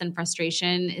sadness and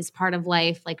frustration is part of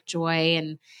life, like joy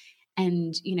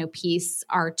and peace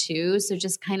are too. So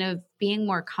just kind of being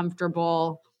more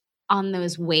comfortable on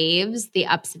those waves, the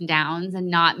ups and downs, and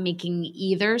not making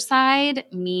either side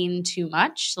mean too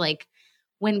much. Like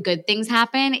when good things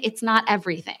happen, it's not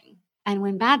everything. And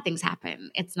when bad things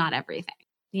happen, it's not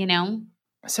everything,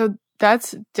 So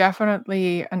that's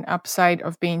definitely an upside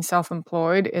of being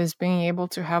self-employed, is being able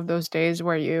to have those days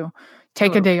where you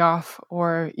take a day off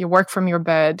or you work from your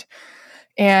bed.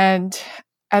 And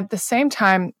at the same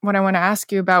time, what I want to ask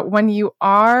you about, when you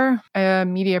are a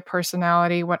media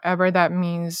personality, whatever that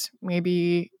means,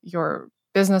 maybe your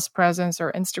business presence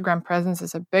or Instagram presence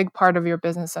is a big part of your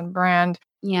business and brand.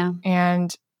 Yeah.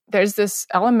 And there's this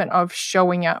element of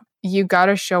showing up. You got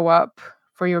to show up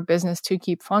for your business to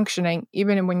keep functioning,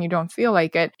 even when you don't feel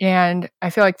like it. And I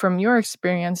feel like from your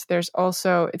experience, there's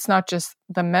also, it's not just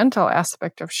the mental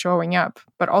aspect of showing up,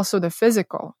 but also the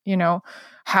physical.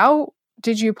 How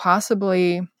did you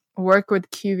possibly work with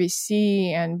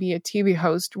QVC and be a TV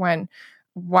host with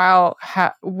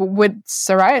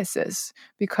psoriasis?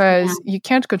 Because you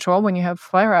can't control when you have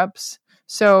flare-ups.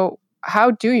 So how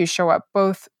do you show up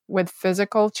both with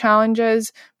physical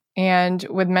challenges and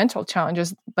with mental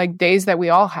challenges, like days that we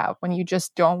all have when you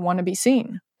just don't want to be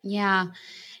seen? Yeah.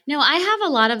 No, I have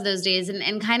a lot of those days,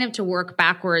 and kind of to work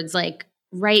backwards, like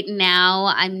right now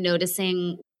what I'm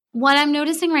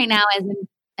noticing right now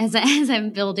as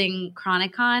I'm building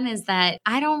Chronicon is that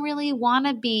I don't really want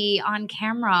to be on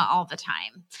camera all the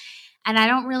time. And I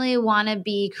don't really want to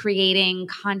be creating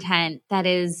content that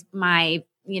is my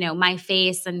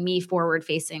face and me forward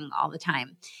facing all the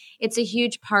time. It's a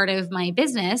huge part of my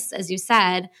business, as you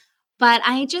said, but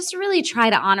I just really try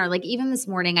to honor, like even this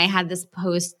morning, I had this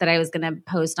post that I was going to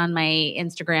post on my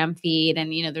Instagram feed.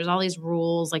 And, there's all these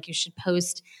rules, like you should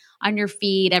post on your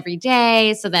feed every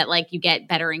day so that like you get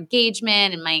better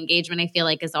engagement. And my engagement, I feel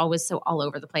like, is always so all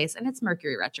over the place. And it's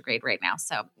Mercury retrograde right now.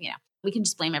 So, we can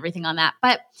just blame everything on that.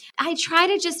 But I try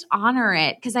to just honor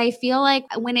it because I feel like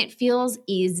when it feels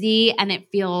easy and it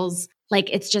feels like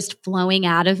it's just flowing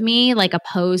out of me, like a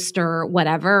post or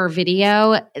whatever, or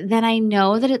video, then I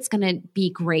know that it's going to be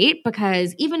great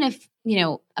because even if,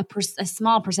 a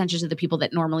small percentage of the people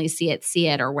that normally see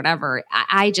it or whatever,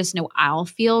 I just know I'll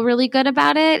feel really good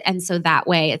about it. And so that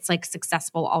way it's like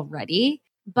successful already.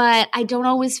 But I don't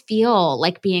always feel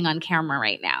like being on camera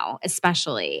right now,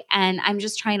 especially. And I'm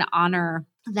just trying to honor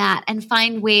that and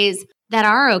find ways that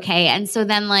are okay. And so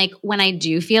then like when I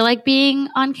do feel like being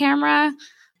on camera,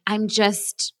 I'm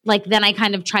just like, then I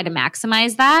kind of try to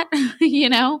maximize that,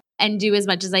 and do as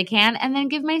much as I can and then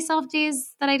give myself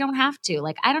days that I don't have to.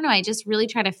 Like, I don't know. I just really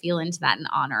try to feel into that and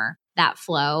honor that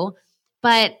flow.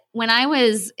 But when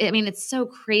it's so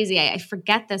crazy. I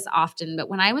forget this often, but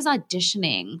when I was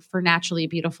auditioning for Naturally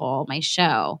Beautiful, my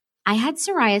show, I had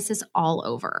psoriasis all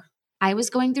over. I was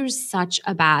going through such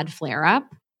a bad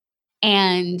flare-up.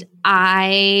 And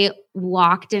I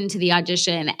walked into the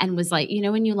audition and was like,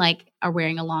 when you like are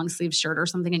wearing a long sleeve shirt or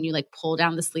something and you like pull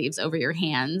down the sleeves over your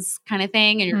hands kind of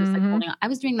thing. And you're just like holding on. I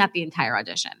was doing that the entire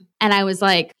audition. And I was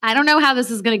like, I don't know how this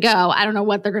is going to go. I don't know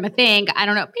what they're going to think. I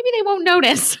don't know. Maybe they won't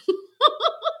notice.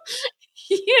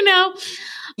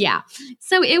 Yeah.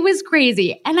 So it was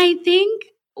crazy. And I think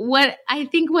what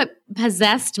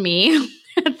possessed me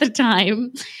at the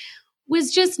time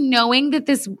was just knowing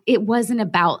that it wasn't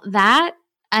about that,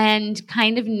 and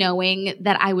kind of knowing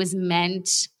that I was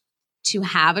meant to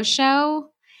have a show.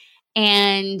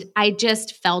 And I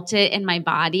just felt it in my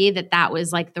body that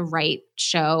was like the right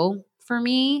show for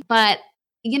me. But,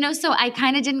 so I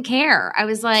kind of didn't care. I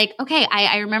was like, okay,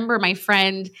 I remember my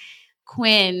friend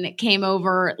Quinn came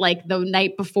over like the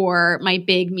night before my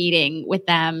big meeting with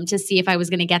them to see if I was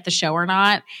going to get the show or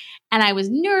not. And I was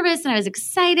nervous and I was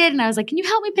excited. And I was like, can you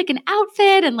help me pick an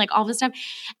outfit? And like all this stuff.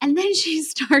 And then she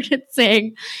started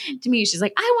saying to me, she's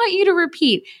like, I want you to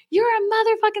repeat, you're a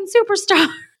motherfucking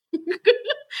superstar.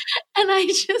 And I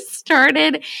just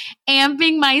started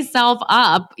amping myself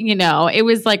up. You know, it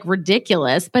was like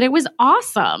ridiculous, but it was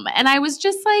awesome. And I was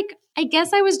just like, I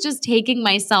guess I was just taking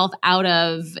myself out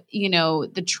of, you know,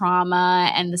 the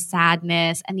trauma and the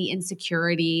sadness and the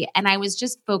insecurity. And I was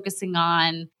just focusing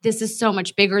on, this is so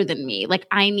much bigger than me. Like,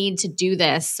 I need to do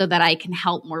this so that I can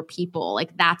help more people.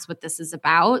 Like, that's what this is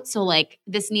about. So like,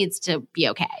 this needs to be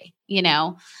okay, you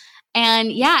know?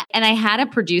 And yeah, and I had a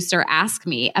producer ask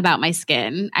me about my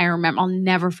skin. I remember, I'll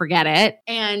never forget it.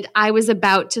 And I was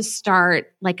about to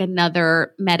start like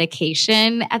another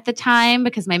medication at the time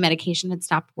because my medication had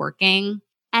stopped working.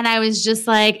 And I was just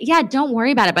like, yeah, don't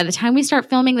worry about it. By the time we start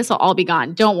filming, this will all be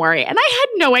gone. Don't worry. And I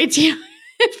had no idea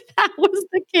if that was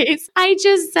the case. I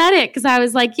just said it because I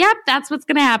was like, yep, that's what's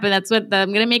going to happen. That's what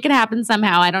I'm going to make it happen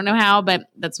somehow. I don't know how, but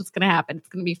that's what's going to happen. It's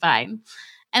going to be fine.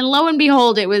 And lo and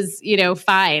behold, it was, you know,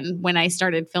 fine when I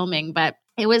started filming, but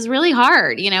it was really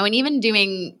hard, you know, and even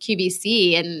doing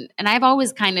QVC and I've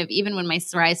always kind of, even when my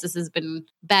psoriasis has been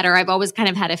better, I've always kind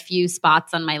of had a few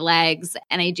spots on my legs,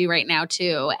 and I do right now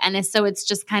too. And so it's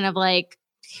just kind of like,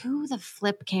 who the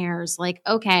flip cares? Like,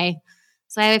 okay,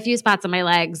 so I have a few spots on my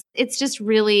legs. It's just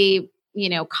really, you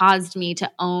know, caused me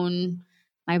to own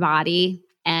my body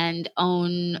and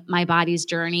own my body's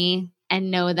journey and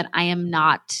know that I am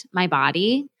not my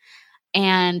body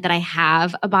and that I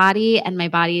have a body and my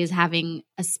body is having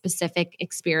a specific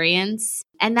experience.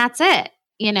 And that's it,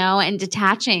 you know, and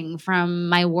detaching from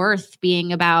my worth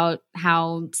being about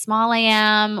how small I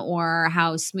am or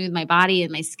how smooth my body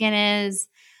and my skin is.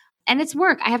 And it's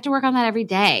work. I have to work on that every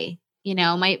day. You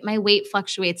know, my weight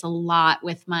fluctuates a lot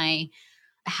with my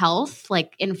health,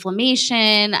 like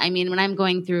inflammation. I mean, when I'm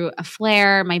going through a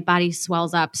flare, my body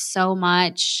swells up so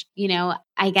much. You know,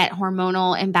 I get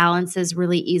hormonal imbalances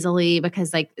really easily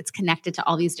because like it's connected to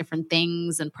all these different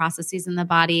things and processes in the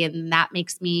body. And that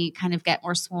makes me kind of get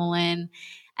more swollen.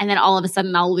 And then all of a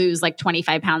sudden I'll lose like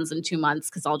 25 pounds in 2 months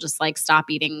because I'll just like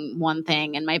stop eating one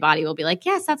thing and my body will be like,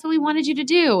 yes, that's what we wanted you to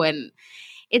do. And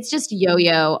it's just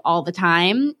yo-yo all the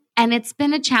time. And it's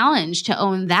been a challenge to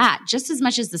own that just as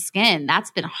much as the skin.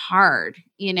 That's been hard,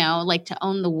 you know, like to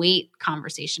own the weight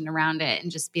conversation around it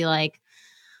and just be like,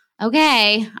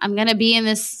 okay, I'm going to be in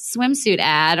this swimsuit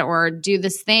ad or do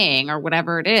this thing or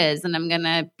whatever it is. And I'm going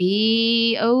to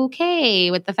be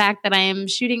okay with the fact that I am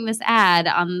shooting this ad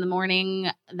on the morning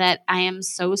that I am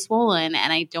so swollen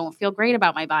and I don't feel great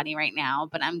about my body right now,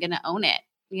 but I'm going to own it.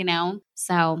 You know?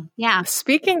 So, yeah.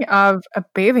 Speaking of a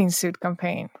bathing suit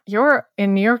campaign, you're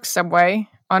in New York subway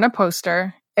on a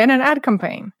poster in an ad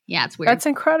campaign. Yeah, it's weird. That's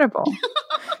incredible.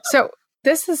 So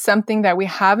this is something that we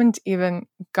haven't even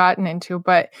gotten into,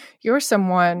 but you're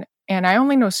someone, and I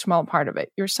only know a small part of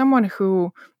it. You're someone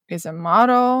who is a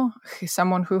model,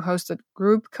 someone who hosted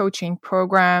group coaching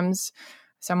programs,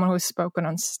 someone who's spoken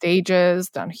on stages,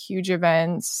 done huge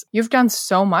events. You've done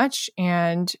so much,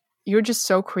 and you're just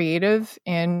so creative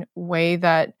in a way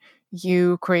that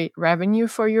you create revenue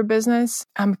for your business.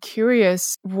 I'm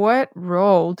curious, what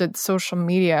role did social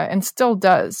media, and still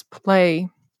does, play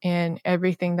in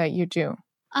everything that you do?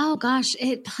 Oh gosh,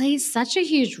 it plays such a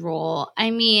huge role.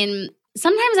 I mean,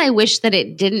 sometimes I wish that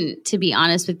it didn't, to be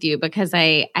honest with you, because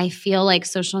I feel like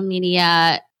social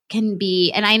media can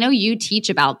be, and I know you teach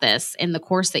about this in the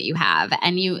course that you have,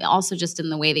 and you also just in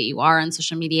the way that you are on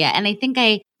social media. And I think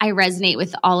I resonate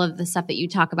with all of the stuff that you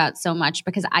talk about so much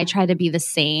because I try to be the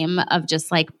same of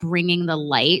just like bringing the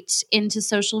light into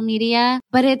social media.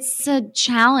 But it's a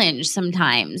challenge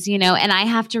sometimes, you know, and I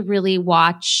have to really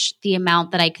watch the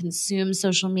amount that I consume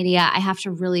social media. I have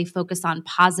to really focus on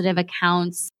positive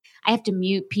accounts. I have to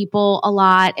mute people a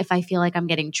lot if I feel like I'm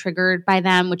getting triggered by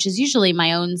them, which is usually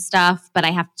my own stuff, but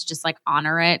I have to just like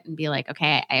honor it and be like,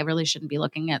 okay, I really shouldn't be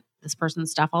looking at this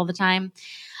person's stuff all the time.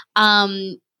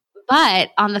 But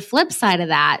on the flip side of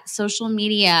that, social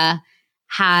media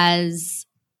has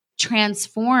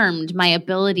transformed my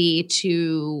ability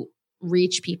to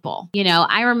reach people. You know,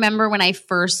 I remember when I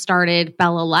first started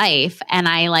Bella Life and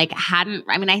I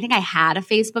think I had a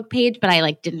Facebook page, but I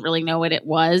like didn't really know what it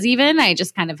was even. I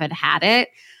just kind of had it.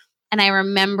 And I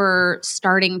remember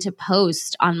starting to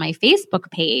post on my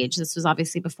Facebook page. This was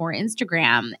obviously before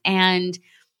Instagram. And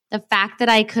the fact that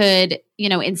I could, you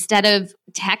know, instead of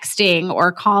texting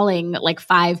or calling like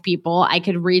 5 people, I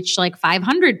could reach like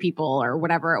 500 people or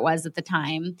whatever it was at the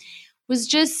time was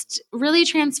just really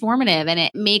transformative. And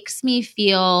it makes me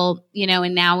feel,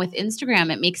 and now with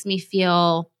Instagram, it makes me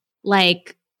feel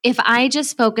like if I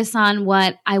just focus on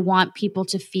what I want people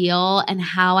to feel and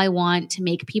how I want to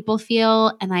make people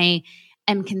feel, and I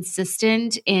am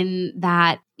consistent in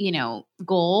that,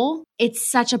 goal, it's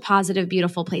such a positive,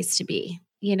 beautiful place to be,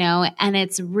 and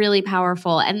it's really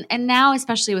powerful. And now,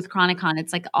 especially with Chronicon,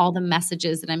 it's like all the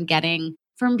messages that I'm getting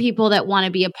from people that want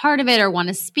to be a part of it or want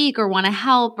to speak or want to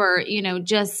help or,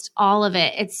 just all of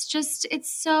it.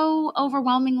 It's so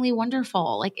overwhelmingly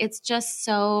wonderful. Like, it's just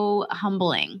so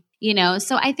humbling,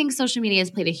 So I think social media has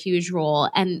played a huge role.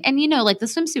 And like the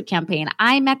swimsuit campaign,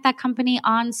 I met that company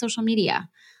on social media.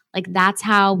 Like, that's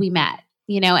how we met,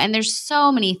 and there's so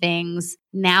many things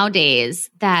nowadays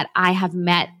that I have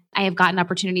gotten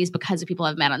opportunities because of people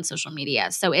I've met on social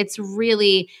media. So it's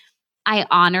really, I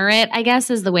honor it, I guess,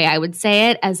 is the way I would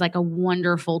say it, as like a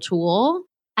wonderful tool.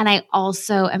 And I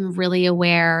also am really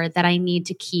aware that I need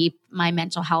to keep my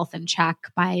mental health in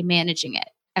check by managing it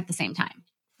at the same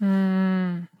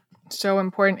time. So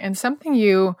important. And something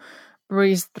you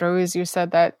breezed through is you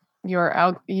said that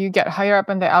you get higher up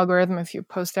in the algorithm if you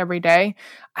post every day.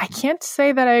 I can't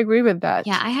say that I agree with that.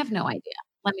 Yeah, I have no idea.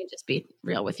 Let me just be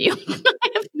real with you.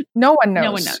 No one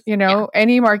knows. Yeah.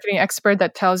 Any marketing expert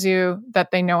that tells you that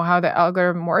they know how the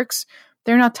algorithm works,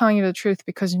 they're not telling you the truth,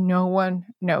 because no one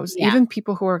knows. Yeah. Even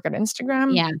people who work at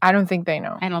Instagram, I don't think they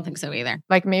know. I don't think so either.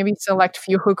 Like, maybe select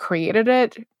few who created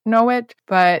it know it,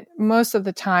 but most of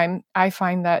the time I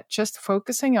find that just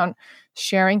focusing on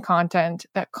sharing content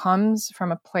that comes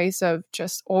from a place of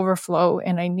just overflow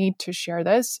and I need to share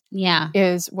this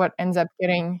is what ends up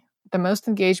getting the most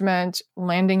engagement,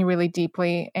 landing really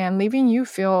deeply, and leaving you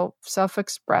feel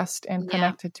self-expressed and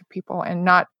connected to people, and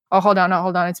not, oh, hold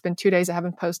on, it's been 2 days, I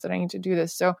haven't posted, I need to do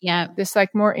this. So this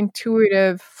like more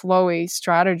intuitive, flowy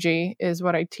strategy is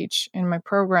what I teach in my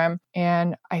program.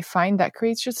 And I find that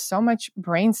creates just so much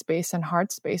brain space and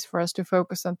heart space for us to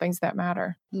focus on things that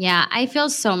matter. Yeah, I feel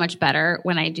so much better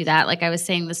when I do that. Like I was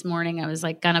saying this morning, I was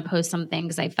like going to post something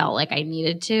because I felt like I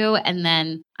needed to. And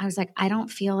then I was like, I don't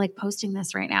feel like posting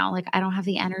this right now. Like, I don't have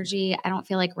the energy. I don't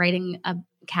feel like writing a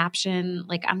caption.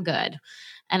 Like, I'm good.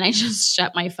 And I just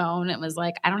shut my phone and was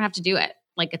like, I don't have to do it.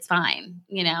 Like, it's fine,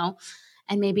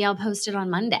 and maybe I'll post it on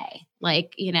Monday,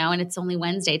 like, and it's only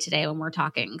Wednesday today when we're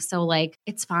talking. So like,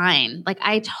 it's fine. Like,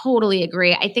 I totally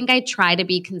agree. I think I try to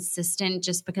be consistent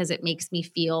just because it makes me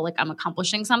feel like I'm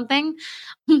accomplishing something,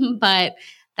 but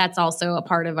that's also a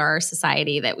part of our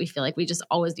society that we feel like we just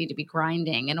always need to be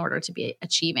grinding in order to be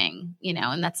achieving,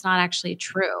 and that's not actually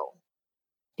true.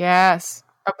 Yes.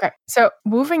 Okay. So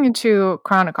moving into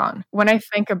Chronicon, when I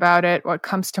think about it, what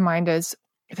comes to mind is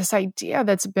this idea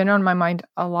that's been on my mind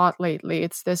a lot lately.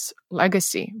 It's this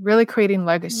legacy, really creating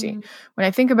legacy. When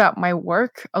I think about my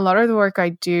work, a lot of the work I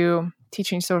do,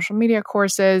 teaching social media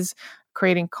courses,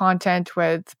 creating content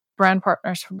with brand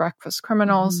partners for Breakfast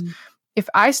Criminals, if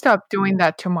I stop doing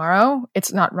that tomorrow,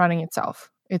 it's not running itself.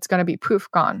 It's going to be poof,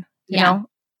 gone. You know,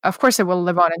 of course it will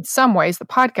live on in some ways. The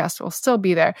podcast will still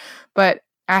be there, but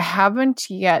I haven't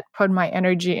yet put my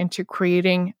energy into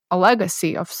creating a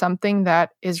legacy of something that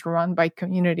is run by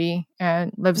community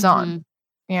and lives on.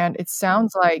 And it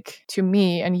sounds like, to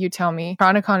me, and you tell me,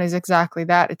 Chronicon is exactly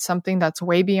that. It's something that's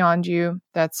way beyond you,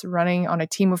 that's running on a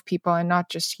team of people and not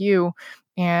just you.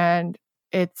 And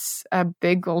it's a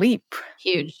big leap.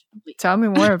 Huge. Tell me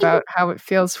more about how it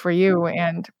feels for you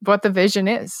and what the vision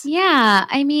is. Yeah.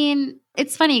 I mean,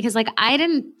 it's funny because like I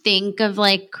didn't think of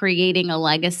like creating a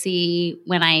legacy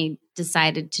when I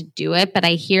decided to do it, but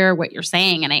I hear what you're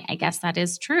saying. And I guess that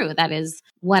is true. That is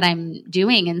what I'm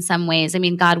doing in some ways. I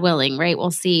mean, God willing, right? We'll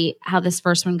see how this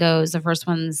first one goes. The first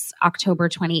one's October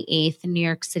 28th in New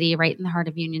York City, right in the heart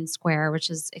of Union Square, which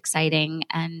is exciting.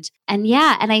 And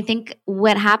I think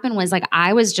what happened was like,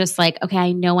 I was just like, okay,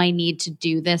 I know I need to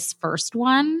do this first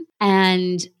one.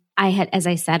 And I had, as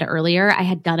I said earlier, I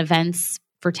had done events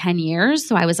for 10 years.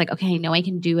 So I was like, okay, I know I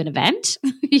can do an event,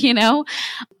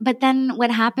 But then what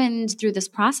happened through this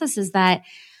process is that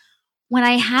when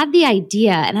I had the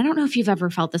idea, and I don't know if you've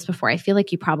ever felt this before, I feel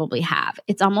like you probably have.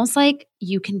 It's almost like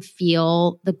you can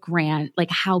feel like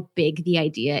how big the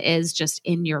idea is just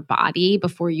in your body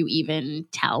before you even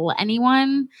tell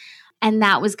anyone. And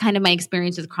that was kind of my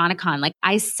experience with Chronicon. Like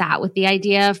I sat with the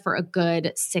idea for a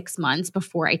good 6 months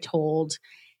before I told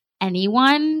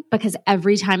anyone, because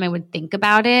every time I would think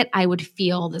about it, I would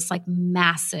feel this like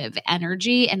massive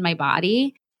energy in my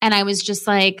body. And I was just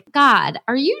like, God,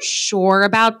 are you sure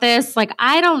about this? Like,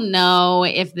 I don't know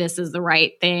if this is the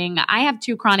right thing. I have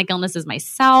 2 chronic illnesses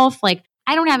myself. Like,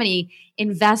 I don't have any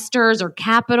investors or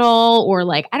capital, or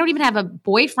like, I don't even have a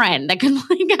boyfriend that can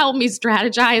like help me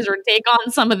strategize or take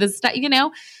on some of this stuff, you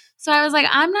know? So I was like,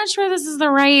 I'm not sure this is the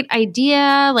right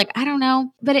idea. Like, I don't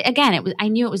know. But I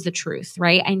knew it was the truth,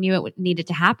 right? I knew it needed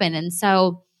to happen. And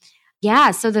so, yeah,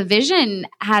 so the vision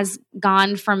has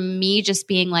gone from me just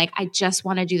being like, I just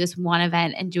want to do this one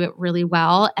event and do it really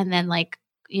well. And then like,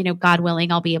 you know, God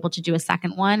willing, I'll be able to do a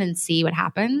second one and see what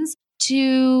happens.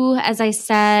 To, as I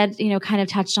said, you know, kind of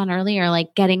touched on earlier,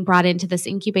 like getting brought into this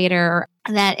incubator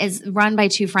that is run by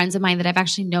two friends of mine that I've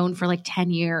actually known for like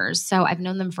 10 years. So I've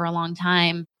known them for a long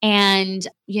time. And,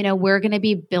 you know, we're going to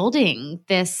be building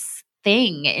this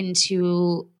thing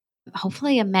into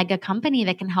hopefully a mega company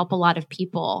that can help a lot of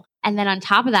people. And then on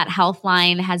top of that,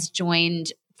 Healthline has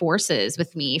joined forces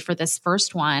with me for this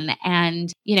first one.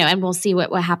 And, you know, and we'll see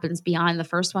what happens beyond the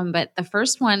first one. But the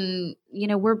first one, you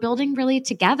know, we're building really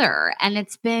together and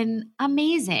it's been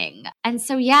amazing. And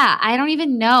so, yeah, I don't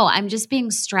even know. I'm just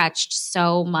being stretched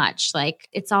so much. Like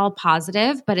it's all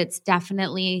positive, but it's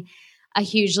definitely a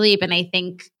huge leap. And I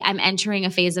think I'm entering a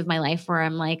phase of my life where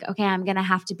I'm like, okay, I'm going to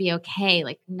have to be okay,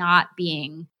 like not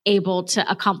being able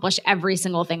to accomplish every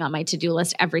single thing on my to-do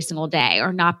list every single day,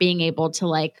 or not being able to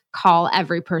like call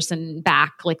every person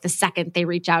back like the second they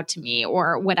reach out to me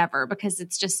or whatever, because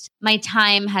it's just, my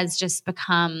time has just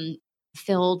become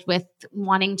filled with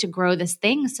wanting to grow this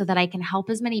thing so that I can help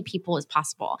as many people as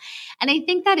possible. And I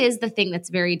think that is the thing that's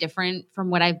very different from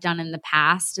what I've done in the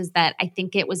past, is that I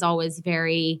think it was always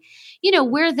very, you know,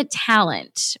 we're the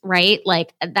talent, right?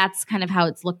 Like that's kind of how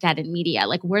it's looked at in media.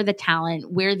 Like we're the talent,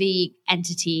 we're the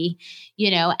entity,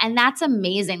 you know, and that's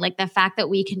amazing. Like the fact that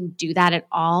we can do that at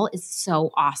all is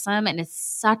so awesome. And it's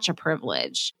such a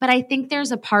privilege. But I think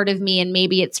there's a part of me, and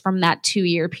maybe it's from that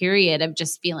 2-year period of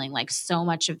just feeling like so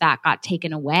much of that got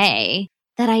taken away,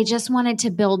 that I just wanted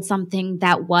to build something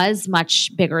that was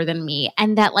much bigger than me,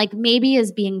 and that like maybe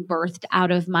is being birthed out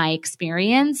of my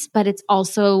experience, but it's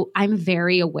also, I'm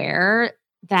very aware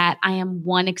that I am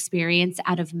one experience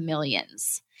out of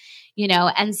millions, you know?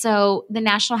 And so the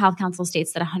National Health Council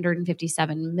states that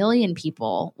 157 million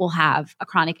people will have a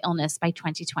chronic illness by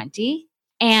 2020.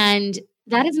 And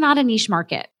that is not a niche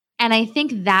market. And I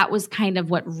think that was kind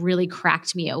of what really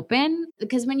cracked me open,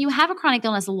 because when you have a chronic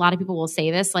illness, a lot of people will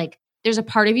say this, like there's a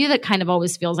part of you that kind of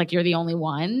always feels like you're the only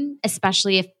one,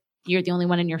 especially if you're the only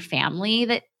one in your family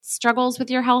that struggles with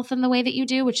your health in the way that you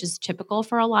do, which is typical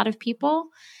for a lot of people.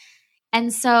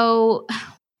 And so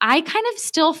I kind of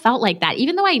still felt like that,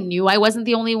 even though I knew I wasn't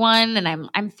the only one. And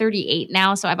I'm 38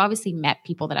 now, so I've obviously met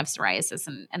people that have psoriasis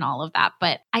and all of that.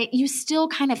 But you still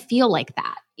kind of feel like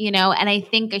that, you know? And I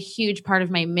think a huge part of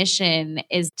my mission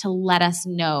is to let us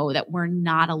know that we're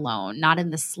not alone, not in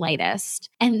the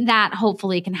slightest. And that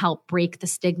hopefully can help break the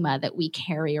stigma that we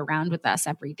carry around with us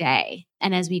every day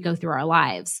and as we go through our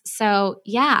lives. So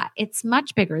yeah, it's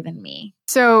much bigger than me.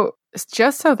 So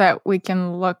just so that we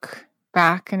can look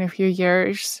back in a few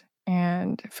years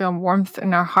and feel warmth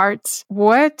in our hearts,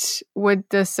 what would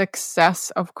the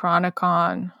success of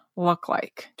Chronicon look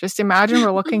like? Just imagine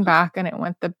we're looking back and it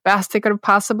went the best it could have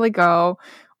possibly go.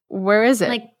 Where is it?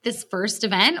 Like this first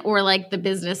event, or like the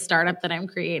business startup that I'm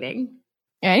creating?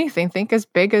 Anything. Think as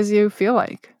big as you feel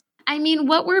like. I mean,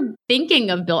 what we're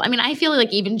thinking of building, I mean, I feel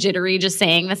like even jittery just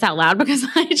saying this out loud, because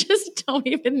I just don't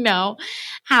even know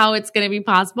how it's going to be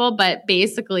possible. But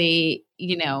basically,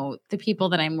 you know, the people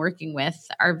that I'm working with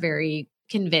are very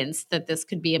convinced that this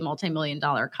could be a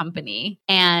multi-million-dollar company.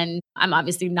 And I'm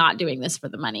obviously not doing this for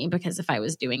the money, because if I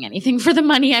was doing anything for the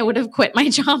money, I would have quit my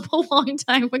job a long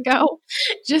time ago,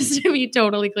 just to be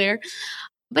totally clear.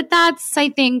 But that's, I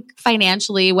think,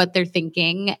 financially what they're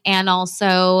thinking. And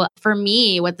also for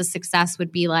me, what the success would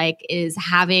be like is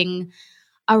having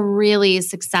a really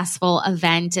successful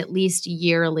event at least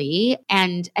yearly,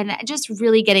 and just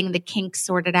really getting the kinks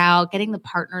sorted out, getting the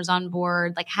partners on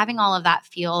board, like having all of that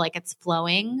feel like it's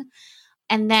flowing.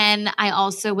 And then I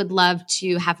also would love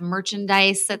to have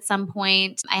merchandise at some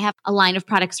point. I have a line of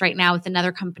products right now with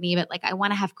another company, but like I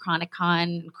want to have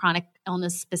Chronicon, chronic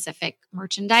illness specific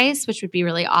merchandise, which would be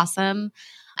really awesome.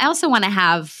 I also want to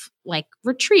have like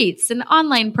retreats and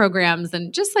online programs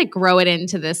and just like grow it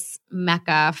into this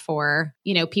mecca for,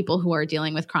 you know, people who are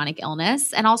dealing with chronic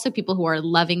illness, and also people who are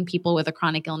loving people with a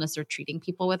chronic illness or treating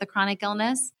people with a chronic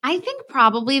illness. I think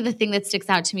probably the thing that sticks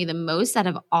out to me the most out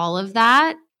of all of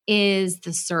that is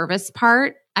the service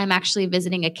part. I'm actually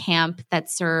visiting a camp that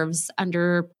serves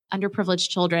underprivileged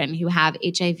children who have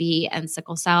HIV and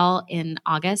sickle cell in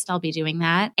August. I'll be doing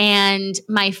that. And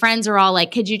my friends are all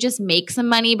like, could you just make some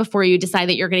money before you decide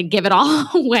that you're going to give it all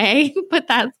away? But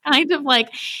that's kind of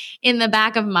like in the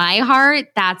back of my heart,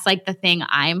 that's like the thing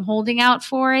I'm holding out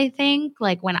for, I think.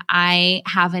 Like when I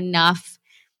have enough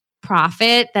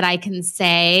profit that I can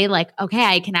say like, okay,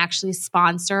 I can actually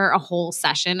sponsor a whole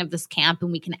session of this camp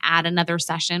and we can add another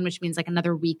session, which means like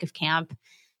another week of camp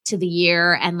to the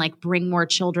year and like bring more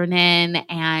children in.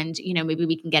 And, you know, maybe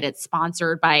we can get it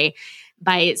sponsored by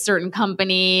certain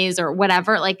companies or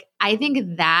whatever. Like, I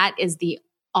think that is the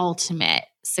ultimate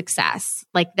success,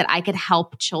 like that I could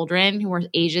help children who are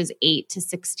ages 8 to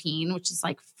 16, which is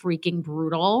like freaking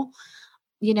brutal,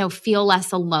 you know, feel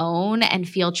less alone and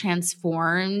feel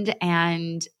transformed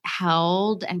and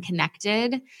held and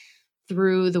connected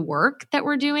through the work that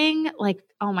we're doing. Like,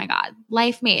 oh my God,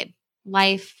 life made.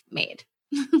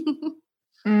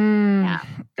 Yeah.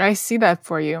 I see that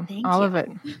for you. Thank all you. of it.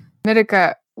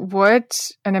 Nitika,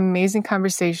 what an amazing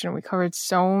conversation. We covered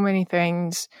so many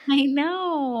things. I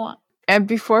know. And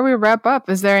before we wrap up,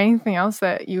 is there anything else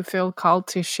that you feel called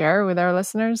to share with our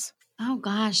listeners? Oh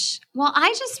gosh. Well,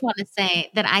 I just want to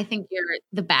say that I think you're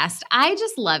the best. I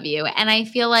just love you. And I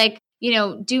feel like, you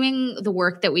know, doing the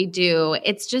work that we do,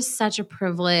 it's just such a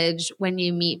privilege when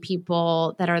you meet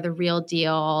people that are the real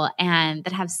deal and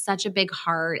that have such a big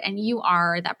heart. And you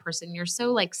are that person. You're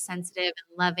so like sensitive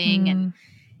and loving and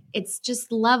it's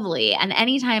just lovely. And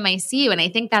anytime I see you, and I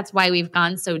think that's why we've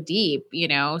gone so deep, you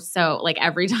know, so like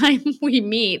every time we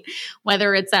meet,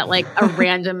 whether it's at like a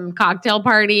random cocktail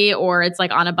party or it's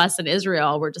like on a bus in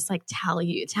Israel, we're just like, tell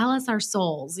us our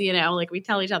souls, you know, like we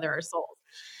tell each other our souls.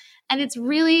 And it's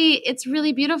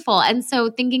really beautiful. And so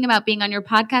thinking about being on your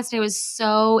podcast, I was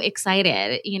so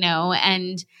excited, you know,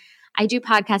 and I do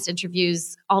podcast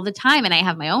interviews all the time. And I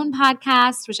have my own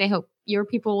podcast, which I hope your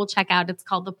people will check out. It's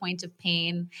called The Point of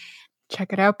Pain.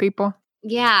 Check it out, people.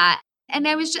 Yeah. And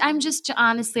I'm just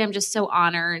so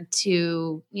honored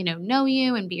to, you know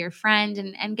you and be your friend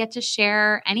and get to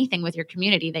share anything with your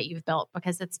community that you've built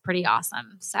because it's pretty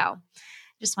awesome. So I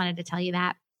just wanted to tell you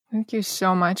that. Thank you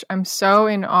so much. I'm so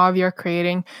in awe of your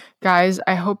creating. Guys,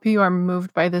 I hope you are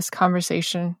moved by this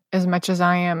conversation as much as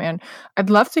I am. And I'd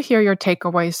love to hear your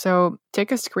takeaways. So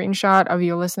take a screenshot of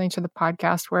you listening to the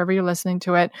podcast, wherever you're listening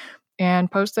to it,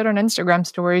 and post it on Instagram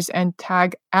stories and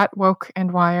tag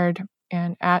 @WokeAndWired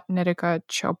and @Nitika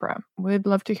Chopra. We'd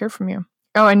love to hear from you.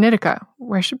 Oh, and Nitika,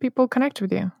 where should people connect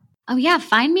with you? Oh yeah,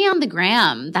 find me on the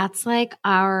gram. That's like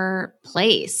our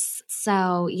place.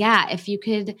 So yeah, if you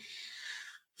could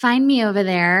find me over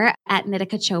there at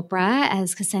Nitika Chopra,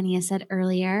 as Ksenia said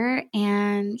earlier.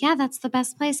 And yeah, that's the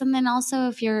best place. And then also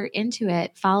if you're into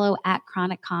it, follow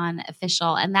 @ChronicCon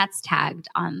Official. And that's tagged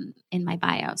in my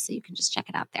bio. So you can just check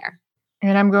it out there.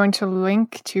 And I'm going to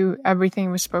link to everything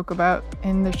we spoke about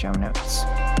in the show notes.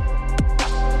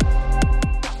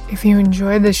 If you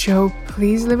enjoyed the show,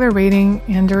 please leave a rating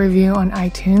and a review on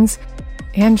iTunes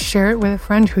and share it with a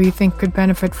friend who you think could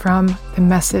benefit from the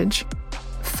message.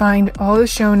 Find all the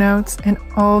show notes and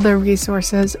all the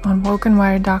resources on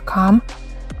wokeandwired.com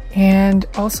and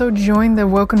also join the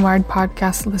Woke and Wired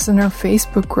Podcast Listener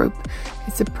Facebook group.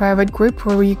 It's a private group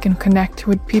where you can connect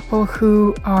with people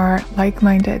who are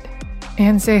like-minded.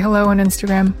 And say hello on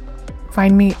Instagram.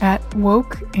 Find me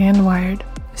 @WokeAndWired.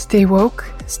 Stay woke,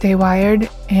 stay wired,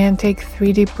 and take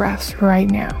 3 deep breaths right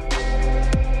now.